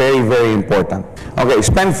 Closing is very, very important. Okay,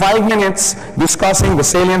 spend 5 minutes discussing the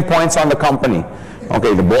salient points on the company.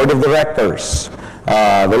 Okay, the board of directors,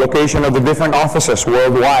 the location of the different offices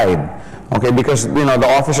worldwide. Okay, because, the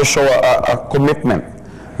offices show a commitment,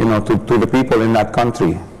 to the people in that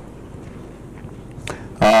country.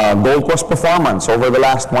 Gold Coast performance over the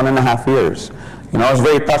last 1.5 years. I was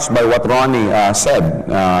very touched by what Ronnie said,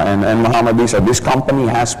 and Muhammad said, this company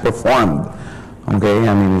has performed. Okay,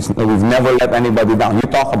 I mean, we've never let anybody down. You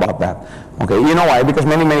talk about that. Okay, you know why? Because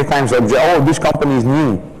many, many times they'll say, oh, this company is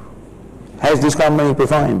new. Has this company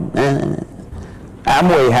performed?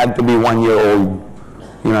 Amway had to be 1 year old.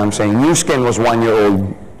 You know what I'm saying? New Skin was 1 year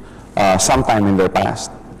old sometime in their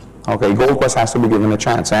past. Okay, Gold Coast has to be given a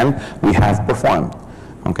chance, and we have performed.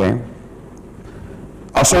 Okay?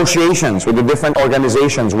 Associations with the different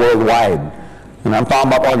organizations worldwide. I'm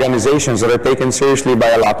talking about organizations that are taken seriously by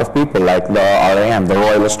a lot of people, like the RAM, the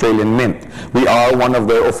Royal Australian Mint. We are one of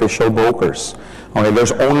their official brokers. Okay,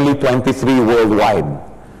 there's only 23 worldwide.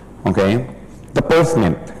 Okay? The Perth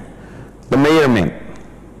Mint, the Mayor Mint.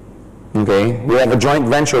 Okay? We have a joint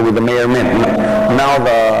venture with the Mayor Mint. Now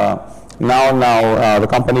the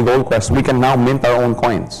company Gold Quest, we can now mint our own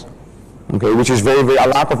coins. Okay, which is very, very, a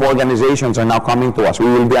lot of organizations are now coming to us. We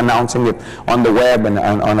will be announcing it on the web and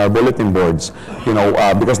on our bulletin boards,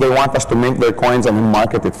 because they want us to mint their coins and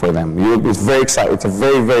market it for them. It's very exciting. It's a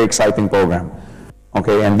very, very exciting program.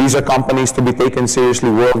 Okay, and these are companies to be taken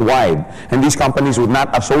seriously worldwide. And these companies would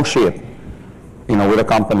not associate, with a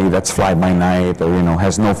company that's fly-by-night or,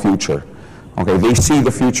 has no future. Okay, they see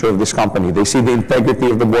the future of this company. They see the integrity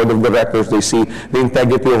of the board of directors. They see the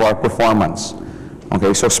integrity of our performance.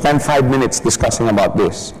 Okay, so spend 5 minutes discussing about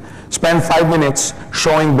this. Spend 5 minutes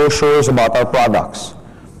showing brochures about our products.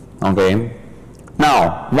 Okay?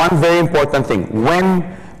 Now, one very important thing.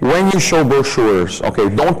 When you show brochures, okay,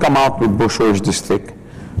 don't come out with brochures this thick.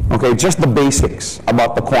 Okay, just the basics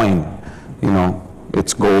about the coin.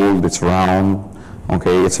 It's gold, it's round,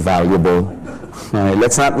 okay, it's valuable. Right,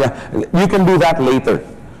 let's not, you can do that later.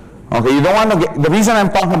 Okay, you don't want to get, the reason I'm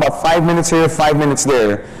talking about 5 minutes here, 5 minutes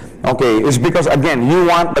there, okay, is because, again, you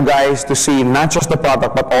want the guys to see not just the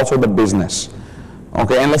product, but also the business.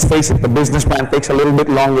 Okay, and let's face it, the business plan takes a little bit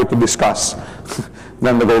longer to discuss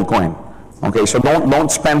than the gold coin. Okay, so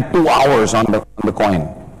don't spend 2 hours on the coin.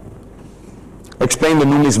 Explain the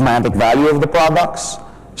numismatic value of the products.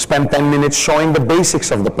 Spend 10 minutes showing the basics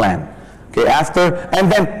of the plan. Okay, and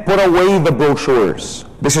then put away the brochures.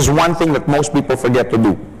 This is one thing that most people forget to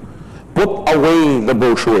do. Put away the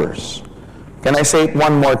brochures. Can I say it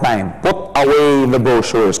one more time? Put away the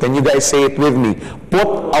brochures. Can you guys say it with me? Put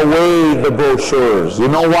away the brochures. You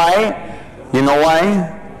know why? You know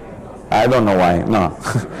why? I don't know why. No.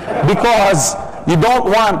 Because you don't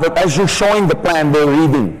want that as you're showing the plan, they're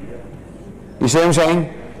reading. You see what I'm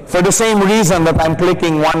saying? For the same reason that I'm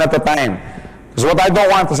clicking one at a time. Because what I don't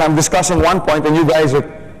want is I'm discussing one point and you guys are...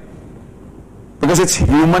 Because it's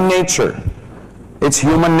human nature. It's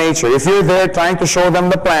human nature. If you're there trying to show them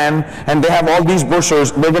the plan and they have all these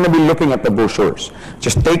brochures, they're going to be looking at the brochures.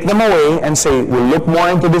 Just take them away and say, we'll look more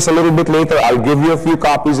into this a little bit later. I'll give you a few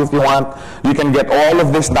copies if you want. You can get all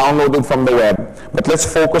of this downloaded from the web. But let's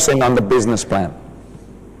focus in on the business plan.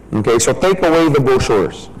 Okay, so take away the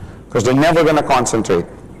brochures because they're never going to concentrate.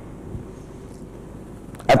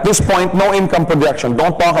 At this point, no income projection.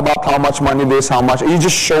 Don't talk about how much money this, how much. You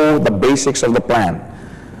just show the basics of the plan.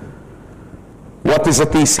 What is a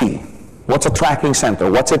TC? What's a tracking center?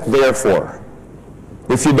 What's it there for?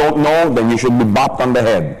 If you don't know, then you should be bopped on the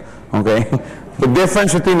head. Okay? The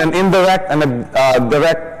difference between an indirect and a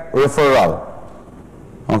direct referral.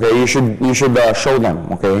 Okay, you should show them.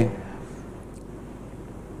 Okay?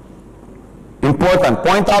 Important.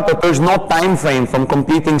 Point out that there's no time frame from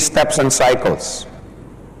completing steps and cycles.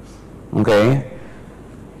 Okay?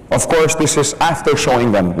 Of course, this is after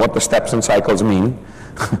showing them what the steps and cycles mean.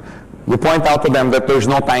 You point out to them that there's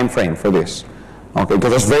no time frame for this. Okay,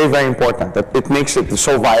 because it's very, very important. That it makes it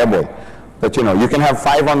so viable that, you can have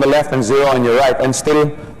 5 on the left and 0 on your right and still,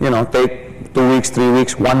 take 2 weeks, 3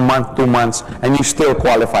 weeks, 1 month, 2 months, and you still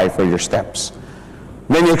qualify for your steps.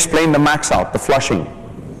 Then you explain the max out, the flushing.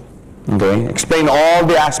 Okay, explain all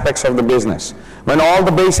the aspects of the business. When all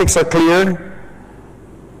the basics are clear,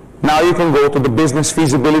 now you can go to the business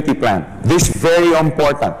feasibility plan. This is very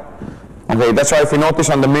important. Okay, that's why if you notice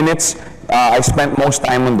on the minutes, I spent most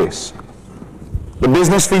time on this. The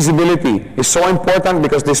business feasibility is so important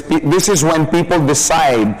because this is when people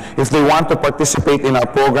decide if they want to participate in our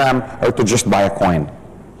program or to just buy a coin.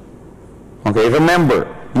 Okay, remember,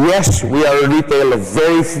 yes, we are a retailer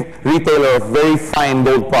of very fine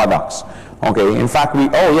gold products. Okay, in fact,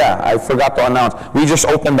 I forgot to announce, we just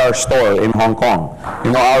opened our store in Hong Kong.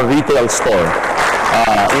 You know, our retail store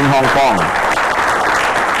in Hong Kong.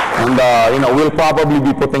 And, we'll probably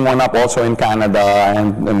be putting one up also in Canada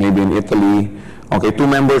and maybe in Italy. Okay, 2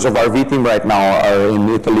 members of our V team right now are in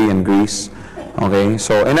Italy and Greece. Okay,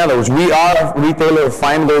 so in other words, we are a retailer of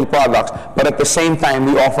fine gold products, but at the same time,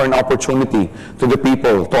 we offer an opportunity to the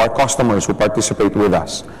people, to our customers who participate with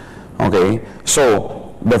us. Okay,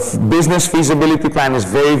 so the business feasibility plan is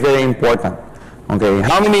very, very important. Okay,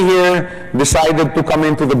 how many here decided to come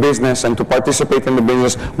into the business and to participate in the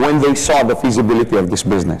business when they saw the feasibility of this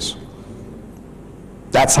business?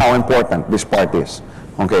 That's how important this part is.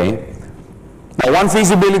 Okay. Now, one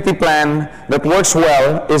feasibility plan that works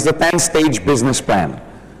well is the 10-stage business plan.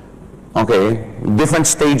 Okay, different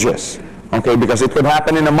stages. Okay, because it could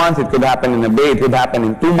happen in a month, it could happen in a day, it could happen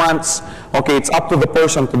in 2 months. Okay, it's up to the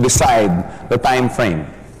person to decide the time frame.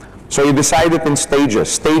 So you decide it in stages.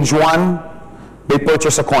 Stage 1, they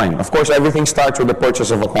purchase a coin. Of course, everything starts with the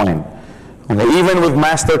purchase of a coin. Okay, even with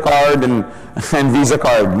MasterCard and Visa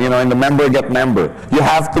card, in the member get member, you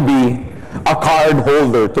have to be a card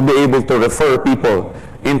holder to be able to refer people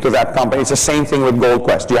into that company. It's the same thing with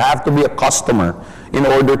GoldQuest. You have to be a customer in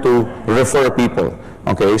order to refer people.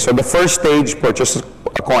 Okay, so the first stage, purchase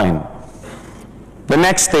a coin. The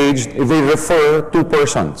next stage, they refer 2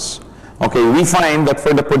 persons. Okay, we find that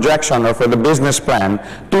for the projection or for the business plan,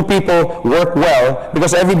 2 people work well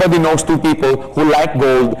because everybody knows 2 people who like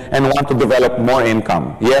gold and want to develop more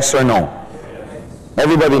income. Yes or no?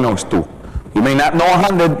 Everybody knows 2. You may not know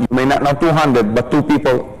 100, you may not know 200, but 2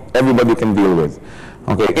 people everybody can deal with.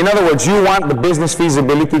 Okay, in other words, you want the business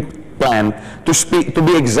feasibility plan to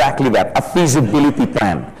be exactly that, a feasibility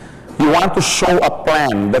plan. You want to show a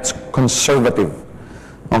plan that's conservative.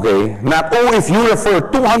 Okay, not, if you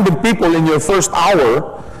refer 200 people in your first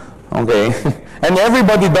hour, okay, and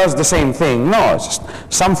everybody does the same thing. No, it's just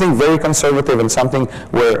something very conservative and something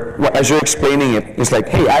where, as you're explaining it, it's like,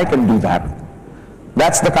 hey, I can do that.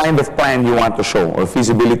 That's the kind of plan you want to show, or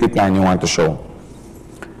feasibility plan you want to show.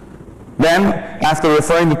 Then, after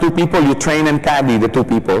referring the 2 people, you train and caddy the 2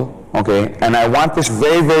 people, okay? And I want this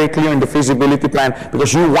very, very clear in the feasibility plan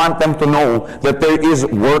because you want them to know that there is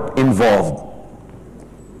work involved,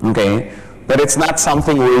 okay? That it's not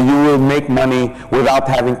something where you will make money without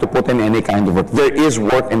having to put in any kind of work. There is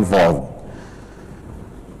work involved.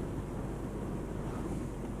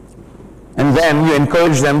 And then you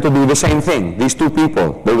encourage them to do the same thing. These 2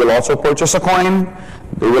 people, they will also purchase a coin.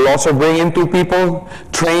 They will also bring in 2 people,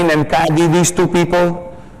 train and caddy these 2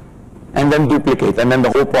 people, and then duplicate. And then the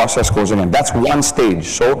whole process goes again. That's one stage.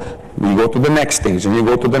 So you go to the next stage, and you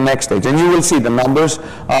go to the next stage. And you will see the numbers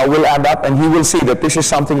will add up, and you will see that this is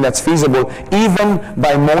something that's feasible even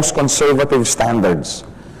by most conservative standards.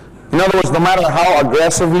 In other words, no matter how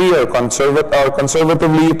aggressively or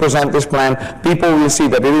conservatively you present this plan, people will see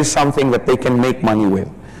that it is something that they can make money with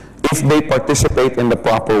if they participate in the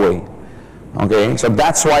proper way. Okay, so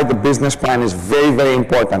that's why the business plan is very, very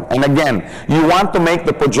important. And again, you want to make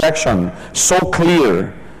the projection so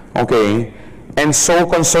clear, okay, and so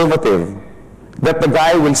conservative that the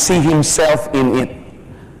guy will see himself in it.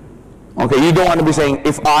 Okay, you don't want to be saying,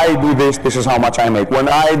 if I do this, this is how much I make. When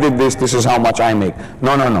I did this, this is how much I make.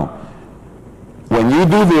 No, no, no. When you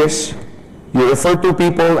do this, you refer 2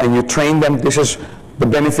 people and you train them, this is the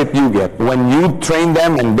benefit you get. When you train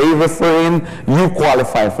them and they refer in, you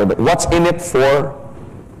qualify for that. What's in it for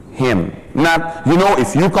him? Not,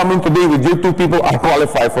 if you come in today with your 2 people, I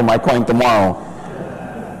qualify for my coin tomorrow.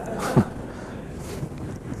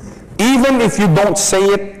 Even if you don't say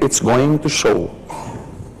it, it's going to show.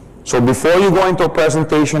 So before you go into a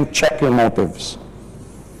presentation, check your motives.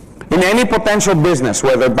 In any potential business,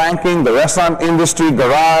 whether banking, the restaurant industry,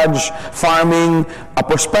 garage, farming, a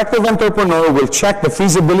prospective entrepreneur will check the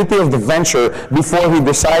feasibility of the venture before he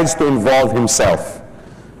decides to involve himself.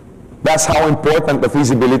 That's how important the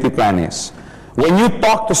feasibility plan is. When you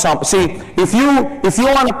talk to if you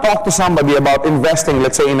want to talk to somebody about investing,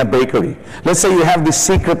 let's say in a bakery, let's say you have this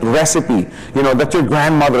secret recipe, that your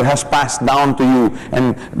grandmother has passed down to you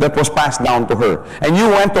and that was passed down to her, and you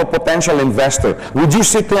went to a potential investor, would you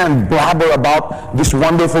sit there and blabber about this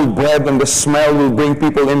wonderful bread and the smell will bring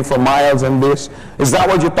people in for miles and this? Is that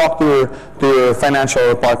what you talk to your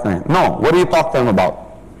financial partner? No. What do you talk to them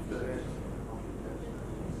about?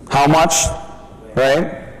 How much,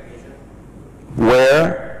 right?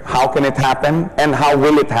 Where, how can it happen and how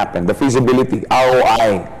will it happen, the feasibility,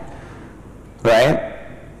 ROI, right?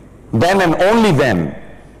 Then and only then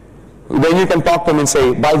you can talk to them and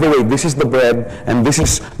say, by the way, this is the bread and this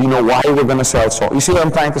is, why we're going to sell salt. You see what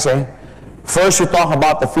I'm trying to say? First, you talk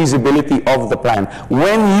about the feasibility of the plan.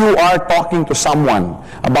 When you are talking to someone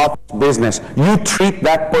about business, you treat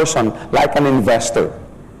that person like an investor.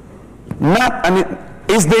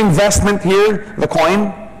 Is the investment here the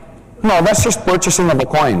coin? No, that's just purchasing of a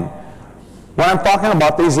coin. What I'm talking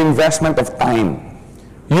about is investment of time.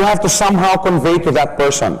 You have to somehow convey to that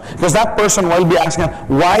person, because that person will be asking,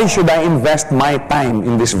 why should I invest my time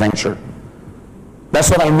in this venture? That's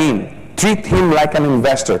what I mean. Treat him like an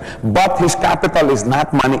investor. But his capital is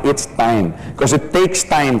not money, it's time, because it takes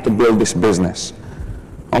time to build this business.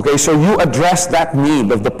 Okay, so you address that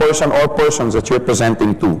need of the person or persons that you're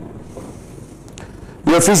presenting to.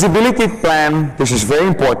 Your feasibility plan, this is very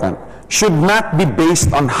important, should not be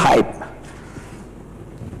based on hype.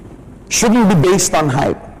 Shouldn't be based on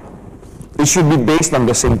hype. It should be based on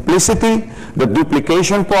the simplicity, the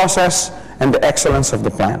duplication process, and the excellence of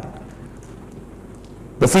the plan.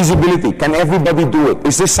 The feasibility, can everybody do it?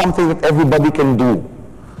 Is this something that everybody can do?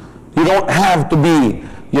 You don't have to be,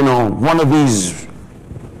 one of these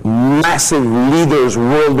massive leaders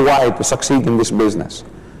worldwide to succeed in this business.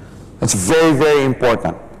 That's very, very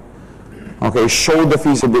important. Okay, show the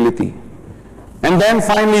feasibility. And then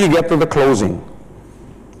finally you get to the closing.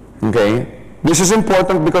 Okay? This is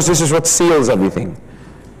important because this is what seals everything.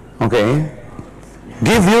 Okay?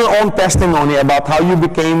 Give your own testimony about how you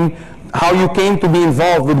came to be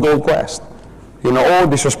involved with Gold Quest.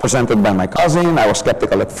 This was presented by my cousin. I was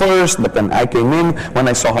skeptical at first, but then I came in when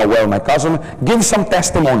I saw how well my cousin. Give some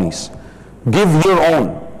testimonies. Give your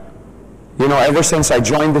own. Ever since I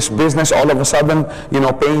joined this business, all of a sudden,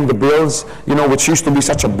 paying the bills, which used to be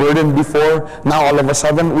such a burden before, now all of a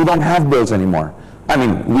sudden, we don't have bills anymore. I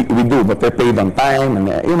mean, we do, but they're paid on time, and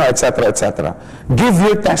et cetera, et cetera. Give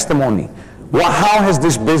your testimony. How has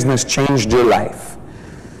this business changed your life?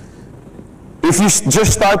 If you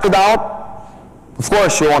just started out, of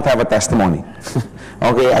course you won't have a testimony.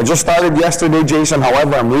 Okay, I just started yesterday, Jason.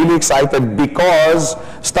 However, I'm really excited because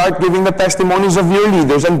start giving the testimonies of your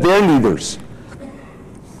leaders and their leaders.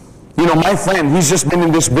 My friend, he's just been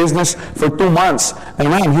in this business for 2 months, and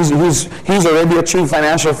man, he's already achieved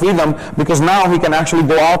financial freedom because now he can actually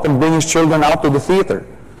go out and bring his children out to the theater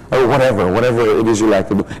or whatever it is you like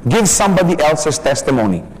to do. Give somebody else's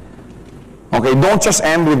testimony. Okay, don't just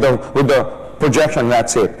end with the projection.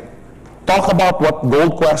 That's it. Talk about what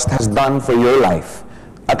Gold Quest has done for your life,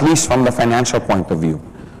 at least from the financial point of view.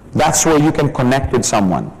 That's where you can connect with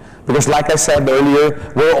someone. Because like I said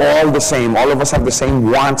earlier, we're all the same. All of us have the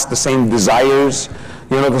same wants, the same desires,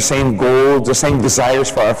 the same goals, the same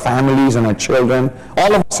desires for our families and our children.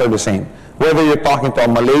 All of us are the same. Whether you're talking to a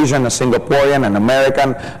Malaysian, a Singaporean, an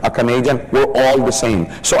American, a Canadian, we're all the same.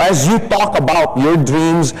 So as you talk about your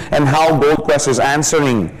dreams and how Gold Quest is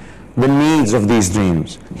answering the needs of these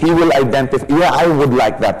dreams, he will identify, yeah, I would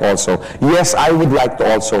like that also. Yes, I would like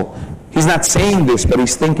to also. He's not saying this, but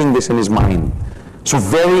he's thinking this in his mind. So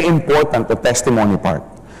very important, the testimony part.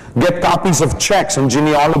 Get copies of checks and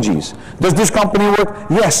genealogies. Does this company work?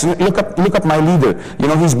 Yes, look up my leader.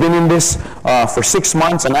 He's been in this for 6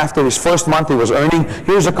 months, and after his first month he was earning.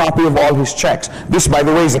 Here's a copy of all his checks. This, by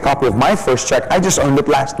the way, is a copy of my first check. I just earned it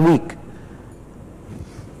last week.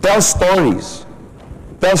 Tell stories.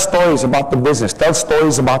 Tell stories about the business. Tell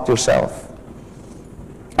stories about yourself.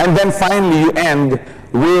 And then finally you end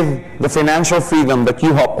with the financial freedom that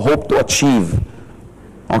you hope to achieve,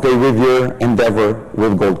 okay, with your endeavor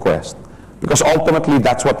with Gold Quest. Because ultimately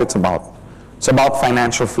that's what it's about. It's about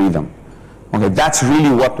financial freedom. Okay, that's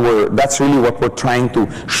really what we're trying to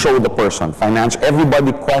show the person.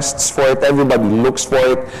 Everybody quests for it, everybody looks for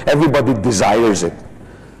it, everybody desires it.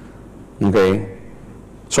 Okay?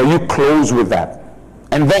 So you close with that.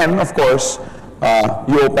 And then, of course,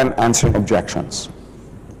 you open answering objections.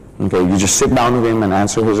 Okay, you just sit down with him and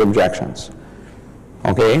answer his objections.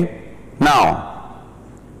 Okay? Now,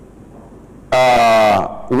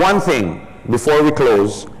 one thing before we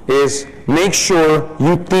close is make sure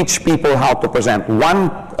you teach people how to present.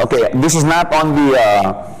 This is not on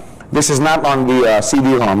the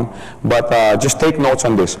CD-ROM, but just take notes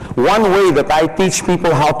on this. One way that I teach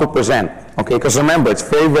people how to present, okay, because remember, it's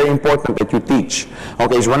very, very important that you teach.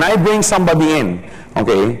 Okay, so when I bring somebody in,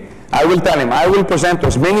 okay, I will tell him, I will present to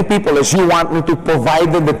as many people as you want me to,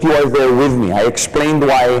 provided that you are there with me. I explained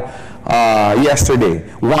why yesterday.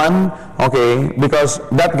 One, okay, because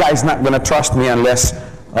that guy's not going to trust me unless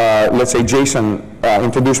let's say Jason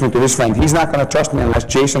introduced me to his friend, he's not going to trust me unless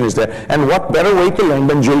Jason is there. And what better way to learn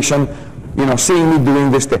than Jason, seeing me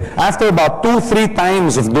doing this thing. After about 2-3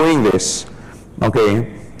 times of doing this,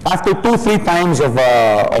 okay, after 2-3 times of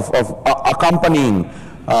accompanying,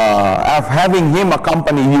 of having him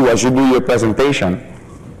accompany you as you do your presentation,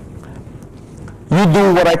 you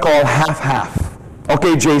do what I call half-half.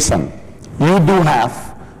 Okay, Jason, you do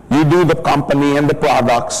half, you do the company and the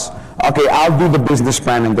products. Okay, I'll do the business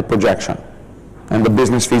plan and the projection and the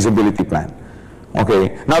business feasibility plan.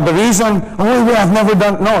 Okay, now the reason, I've never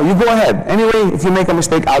done, no, you go ahead. Anyway, if you make a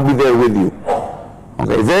mistake, I'll be there with you.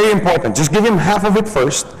 Okay, very important. Just give him half of it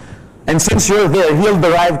first, and since you're there, he'll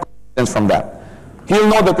derive confidence from that. He'll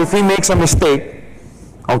know that if he makes a mistake,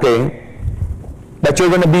 okay, that you're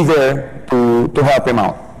going to be there to help him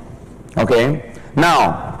out. Okay,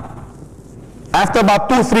 now, after about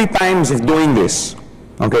 2-3 times of doing this,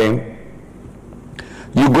 okay,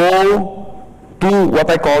 you go to what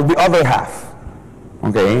I call the other half.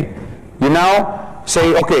 Okay, you now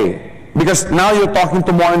say, okay, because now you're talking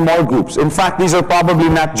to more and more groups. In fact, these are probably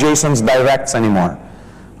not Jason's directs anymore.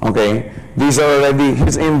 Okay, these are already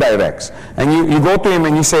his indirects. And you go to him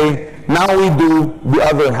and you say, now we do the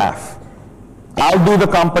other half. I'll do the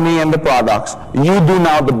company and the products. You do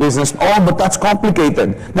now the business. Oh, but that's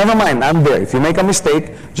complicated. Never mind, I'm there. If you make a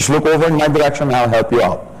mistake, just look over in my direction and I'll help you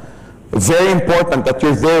out. Very important that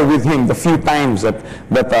you're there with him the few times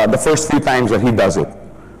the first few times that he does it.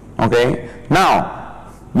 Okay?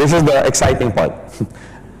 Now, this is the exciting part.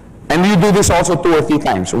 And you do this also 2 or 3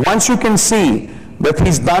 times. Once you can see that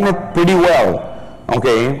he's done it pretty well,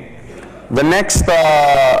 okay, the next,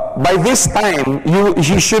 by this time,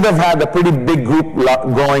 he should have had a pretty big group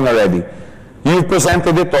going already. You've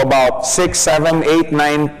presented it to about 6, 7, 8,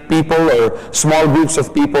 9 people or small groups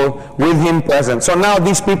of people with him present. So now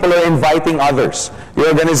these people are inviting others. The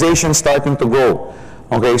organization's starting to grow.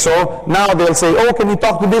 Okay, so now they'll say, oh, can you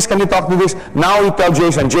talk to this? Can you talk to this? Now you tell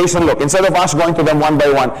Jason, look, instead of us going to them one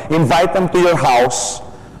by one, invite them to your house.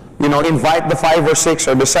 Invite the 5 or 6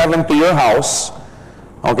 or the 7 to your house.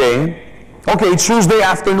 Okay? Okay, Tuesday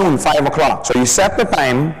afternoon, 5 o'clock. So you set the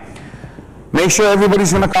time. Make sure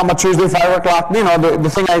everybody's going to come at Tuesday, 5 o'clock. The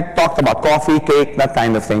thing I talked about, coffee, cake, that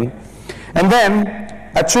kind of thing. And then,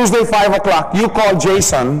 at Tuesday, 5 o'clock, you call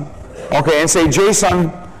Jason, okay, and say,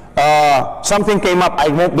 Jason, something came up, I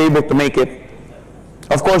won't be able to make it.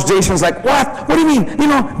 Of course, Jason's like, what? What do you mean?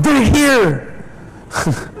 They're here.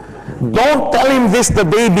 Don't tell him this the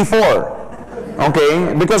day before,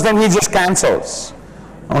 okay, because then he just cancels.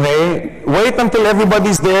 Okay, wait until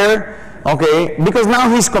everybody's there. Okay, because now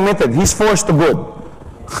he's committed. He's forced to good.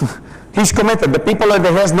 He's committed. The people are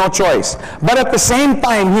there. He has no choice. But at the same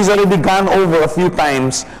time, he's already gone over a few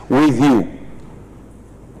times with you.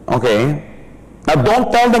 Okay? Now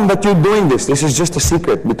don't tell them that you're doing this. This is just a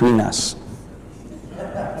secret between us.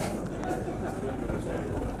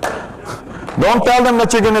 Don't tell them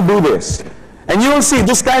that you're going to do this. And you will see,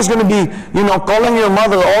 this guy's going to be, calling your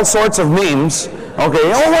mother all sorts of names.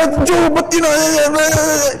 Okay, oh, what, Joe, but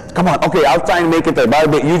come on, okay, I'll try and make it there. By the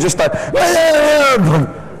way, you just start,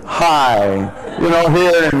 hi,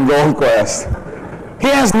 here in Gold Quest. He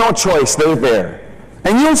has no choice, they're there.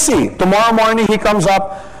 And you'll see, tomorrow morning he comes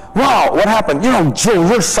up, wow, what happened? Joe,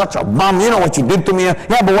 you're such a bum, what you did to me.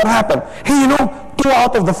 Yeah, but what happened? Hey, 2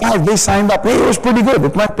 out of the 5, they signed up. Hey, it was pretty good,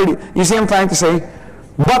 it went pretty, you see what I'm trying to say?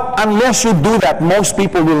 But unless you do that, most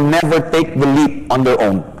people will never take the leap on their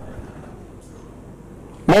own.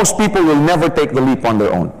 Most people will never take the leap on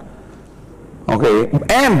their own. Okay?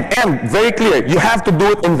 And very clear, you have to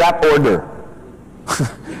do it in that order.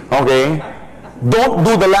 Okay? Don't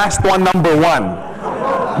do the last one number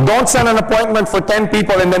 1. Don't send an appointment for 10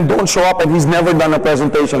 people and then don't show up and he's never done a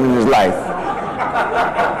presentation in his life.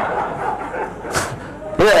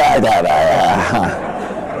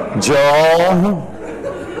 Joe,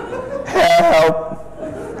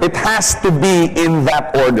 help. It has to be in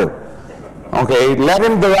that order. Okay, let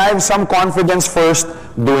him derive some confidence first,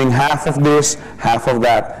 doing half of this, half of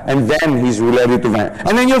that, and then he's ready to vanish.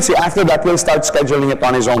 And then you'll see, after that, he'll start scheduling it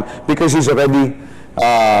on his own because he's already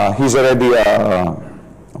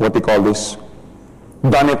what they call this,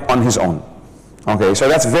 done it on his own. Okay, so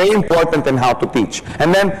that's very important in how to teach.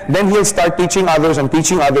 And then he'll start teaching others, and pretty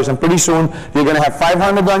soon you're going to have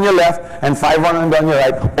 500 on your left and 500 on your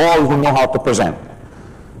right, all who know how to present.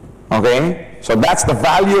 Okay? So that's the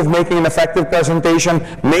value of making an effective presentation.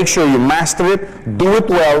 Make sure you master it, do it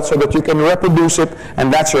well so that you can reproduce it,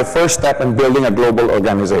 and that's your first step in building a global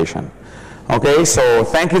organization. Okay, so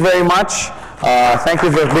thank you very much. Thank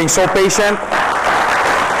you for being so patient.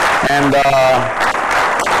 And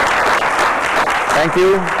Thank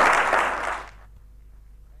you.